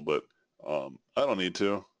people. But I don't need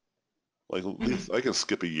to. Like at Hmm. least I can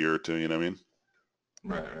skip a year or two. You know what I mean?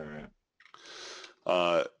 Right. Right. Right.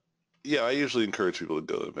 Uh, yeah, I usually encourage people to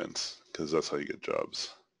go to events because that's how you get jobs.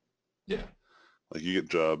 Yeah. Like you get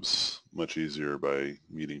jobs much easier by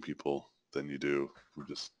meeting people than you do from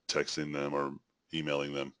just texting them or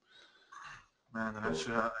emailing them. Man, then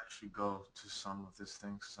Totally. I should go to some of these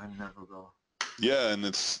things 'cause I never go. Yeah, and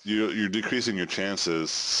you're decreasing your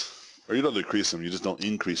chances, or you don't decrease them, you just don't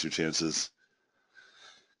increase your chances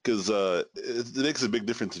because it makes a big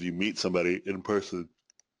difference if you meet somebody in person.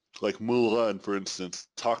 Like Mulan, for instance,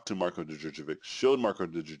 talked to Marko Djurdjevic, showed Marko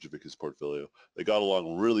Djurdjevic his portfolio. They got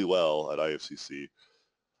along really well at IFCC,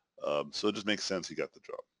 so it just makes sense he got the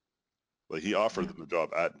job. Like he offered Yeah. them the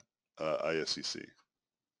job at IFCC,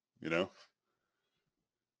 you know?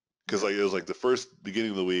 Because Yeah. like it was like the first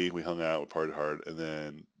beginning of the week we hung out, we partied hard, and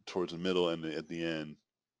then towards the middle and at the end,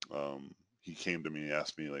 he came to me and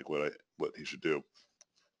asked me like what he should do,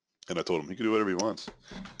 and I told him he could do whatever he wants.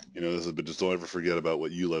 You know, but just don't ever forget about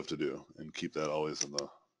what you love to do and keep that always in the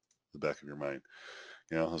back of your mind.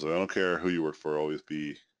 You know, I was like, I don't care who you work for, always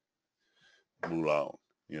be Mulan.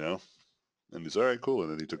 You know, And he's all right, cool.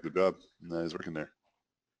 And then he took the job. And now he's working there,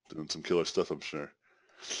 doing some killer stuff, I'm sure.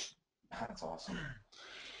 That's awesome.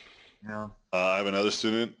 Yeah. I have another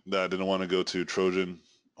student that didn't want to go to Trojan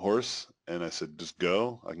Horse, and I said, just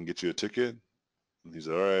go. I can get you a ticket. And he's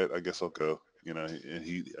all right. I guess I'll go. You know,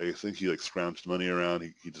 and I think he like scrounged money around.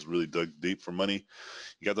 He just really dug deep for money.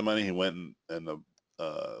 He got the money. He went and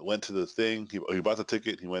went to the thing. He bought the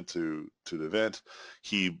ticket. He went to the event.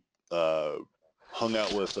 He uh, hung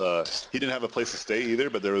out with. He didn't have a place to stay either,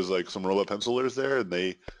 but there was like some Robotpencilers there, and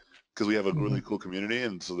they because we have a really cool community,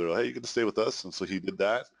 and so they're like, hey, you get to stay with us, and so he did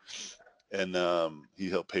that, and he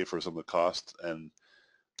helped pay for some of the cost, and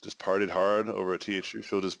just partied hard over at THU,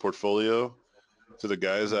 showed his portfolio to the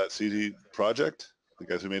guys at CD Projekt, the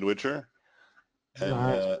guys who made Witcher,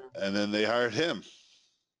 Nice. and then they hired him,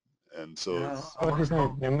 and so Yeah. it's What's his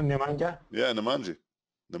name? Nemanja? yeah, Namanji.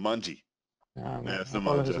 Yeah, Yeah, man. it's I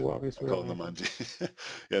follow his Nemanja. work. His I call real him name. Namanji.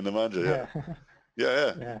 Yeah, Nemanja. Yeah, Yeah. yeah,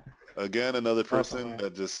 yeah. Yeah. Again, another Awesome, person man.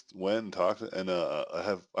 that just went and talked, and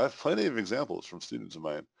I have plenty of examples from students of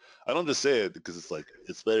mine. I don't just say it because it's like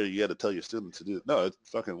it's better. You got to tell your students to do it. No, it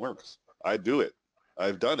fucking works. I do it.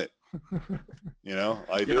 I've done it. You know,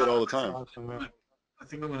 I do Yeah. it all the time. Awesome, man. I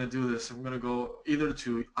think I'm gonna do this. I'm gonna go either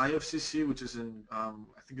to IFCC, which is in I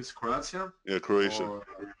think it's Croatia, Yeah, Croatia. or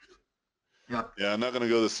yeah, Yeah, I'm not gonna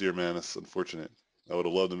go this year, man. It's unfortunate. I would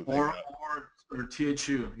have loved to hang or out. or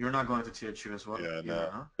THU. You're not going to THU as well Yeah, either, no,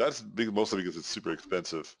 huh? that's big, mostly because it's super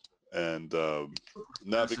expensive, and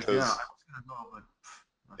not Expensive. Yeah, I because was gonna go, but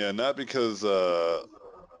yeah, not because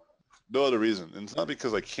no other reason. And it's not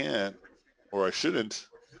because I can't or I shouldn't.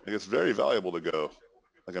 Like it's very valuable to go.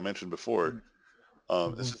 Like I mentioned before.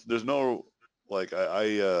 It's Mhm. just there's no like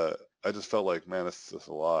I just felt like man, it's just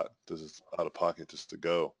a lot. This is out of pocket just to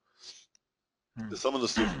go. hmm. 'Cause some of the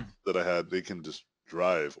students that I had, they can just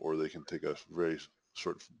drive or they can take a very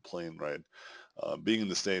short plane ride. Being in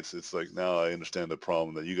the States, it's like now I understand the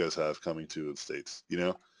problem that you guys have coming to the States. You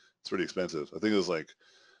know, it's pretty expensive. I think it was like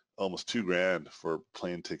almost 2 grand for a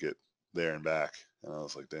plane ticket there and back. And I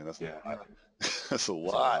was like, dang, that's a Yeah, lot. That's a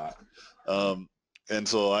it's a lot. lot. Um, and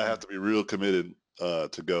so I have to be real committed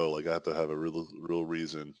to go. Like I have to have a real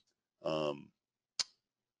reason. Um,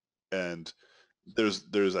 and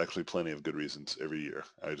there's actually plenty of good reasons every year.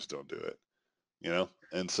 I just don't do it, you know.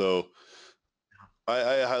 And so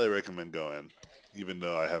I highly recommend going, even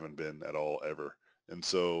though I haven't been at all ever. And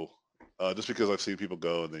so just because I've seen people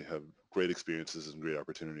go and they have great experiences and great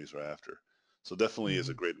opportunities right after. So definitely is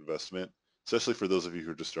a Mhm. great investment, especially for those of you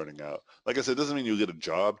who are just starting out. Like I said, it doesn't mean you'll get a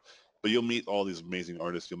job, but you'll meet all these amazing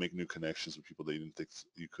artists. You'll make new connections with people that you didn't think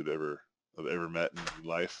you could ever have ever met in your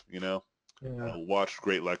life, you know? Yeah. Watch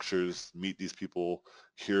great lectures, meet these people,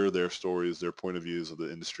 hear their stories, their point of views of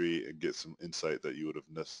the industry, and get some insight that you would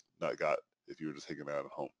have not got if you were just hanging out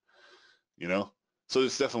at home. You know, so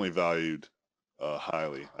it's definitely valued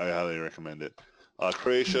highly. I highly recommend it.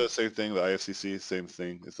 Croatia, same thing. The IFCC, same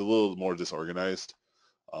thing. It's a little more disorganized,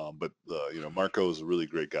 but Marco is a really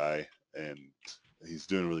great guy, and he's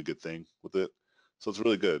doing a really good thing with it. So it's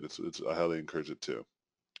really good. It's I highly encourage it too.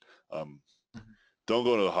 Um, don't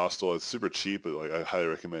go to the hostel. It's super cheap, but like I highly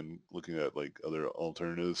recommend looking at like other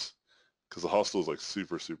alternatives because the hostel is like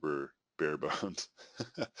super bare bones.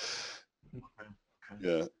 Okay. Okay.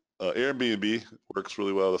 Yeah, Airbnb works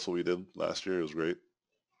really well. That's what we did last year. It was great.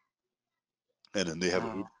 And then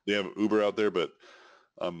Oh, they have Uber out there, but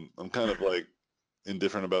I'm kind of like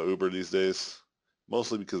indifferent about Uber these days,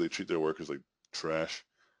 mostly because they treat their workers like trash.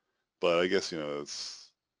 But I guess it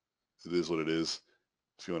is what it is.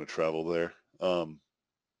 If you want to travel there,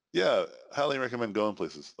 yeah, highly recommend going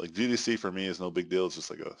places. Like GDC for me is no big deal. It's just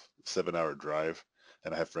like a 7 hour drive,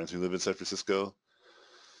 and I have friends who live in San Francisco,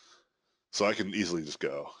 so I can easily just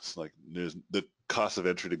go. It's like there's the cost of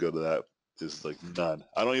entry to go to that is like none.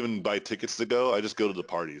 I don't even buy tickets to go. I just go to the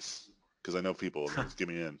parties because I know people and they just get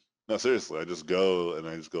me in. No, seriously, I just go and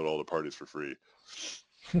I just go to all the parties for free.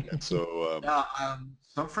 And so, yeah.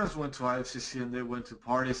 Some friends went to IFCC and they went to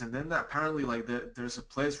parties, and then apparently like there's a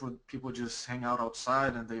place where people just hang out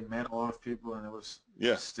outside, and they met a lot of people, and it was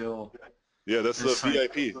yeah, still yeah, that's the it's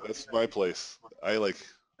like VIP. That's my place. I like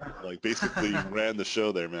basically ran the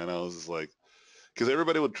show there, man. I was just like, because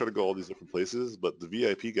everybody would try to go all these different places, but the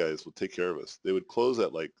VIP guys would take care of us. They would close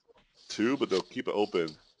at like 2, but they'll keep it open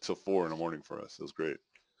till 4 in the morning for us. It was great.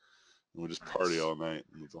 And we just party nice, all night.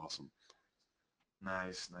 It was awesome.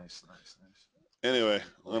 nice. Anyway, I'm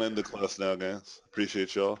Well, gonna end the class now, guys.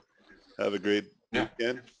 Appreciate y'all. Have a great Yeah,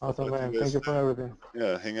 weekend. I'll Awesome, talk to man. you guys Thank you soon. for everything.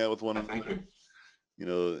 Yeah, hang out with one yeah, thank another. you.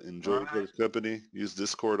 all Enjoy each right. other's company. Use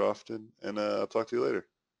Discord often, and I'll talk to you later.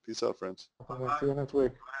 Peace out, friends. Awesome, man. Bye-bye. See you next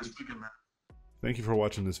week. Have a nice Peace. weekend, man. Thank you for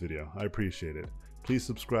watching this video. I appreciate it. Please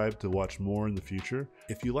subscribe to watch more in the future.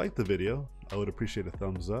 If you like the video, I would appreciate a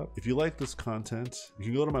thumbs up. If you like this content, you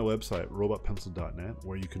can go to my website, robotpencil.net,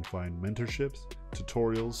 where you can find mentorships,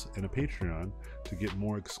 tutorials, and a Patreon to get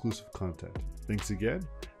more exclusive content. Thanks again,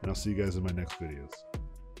 and I'll see you guys in my next videos.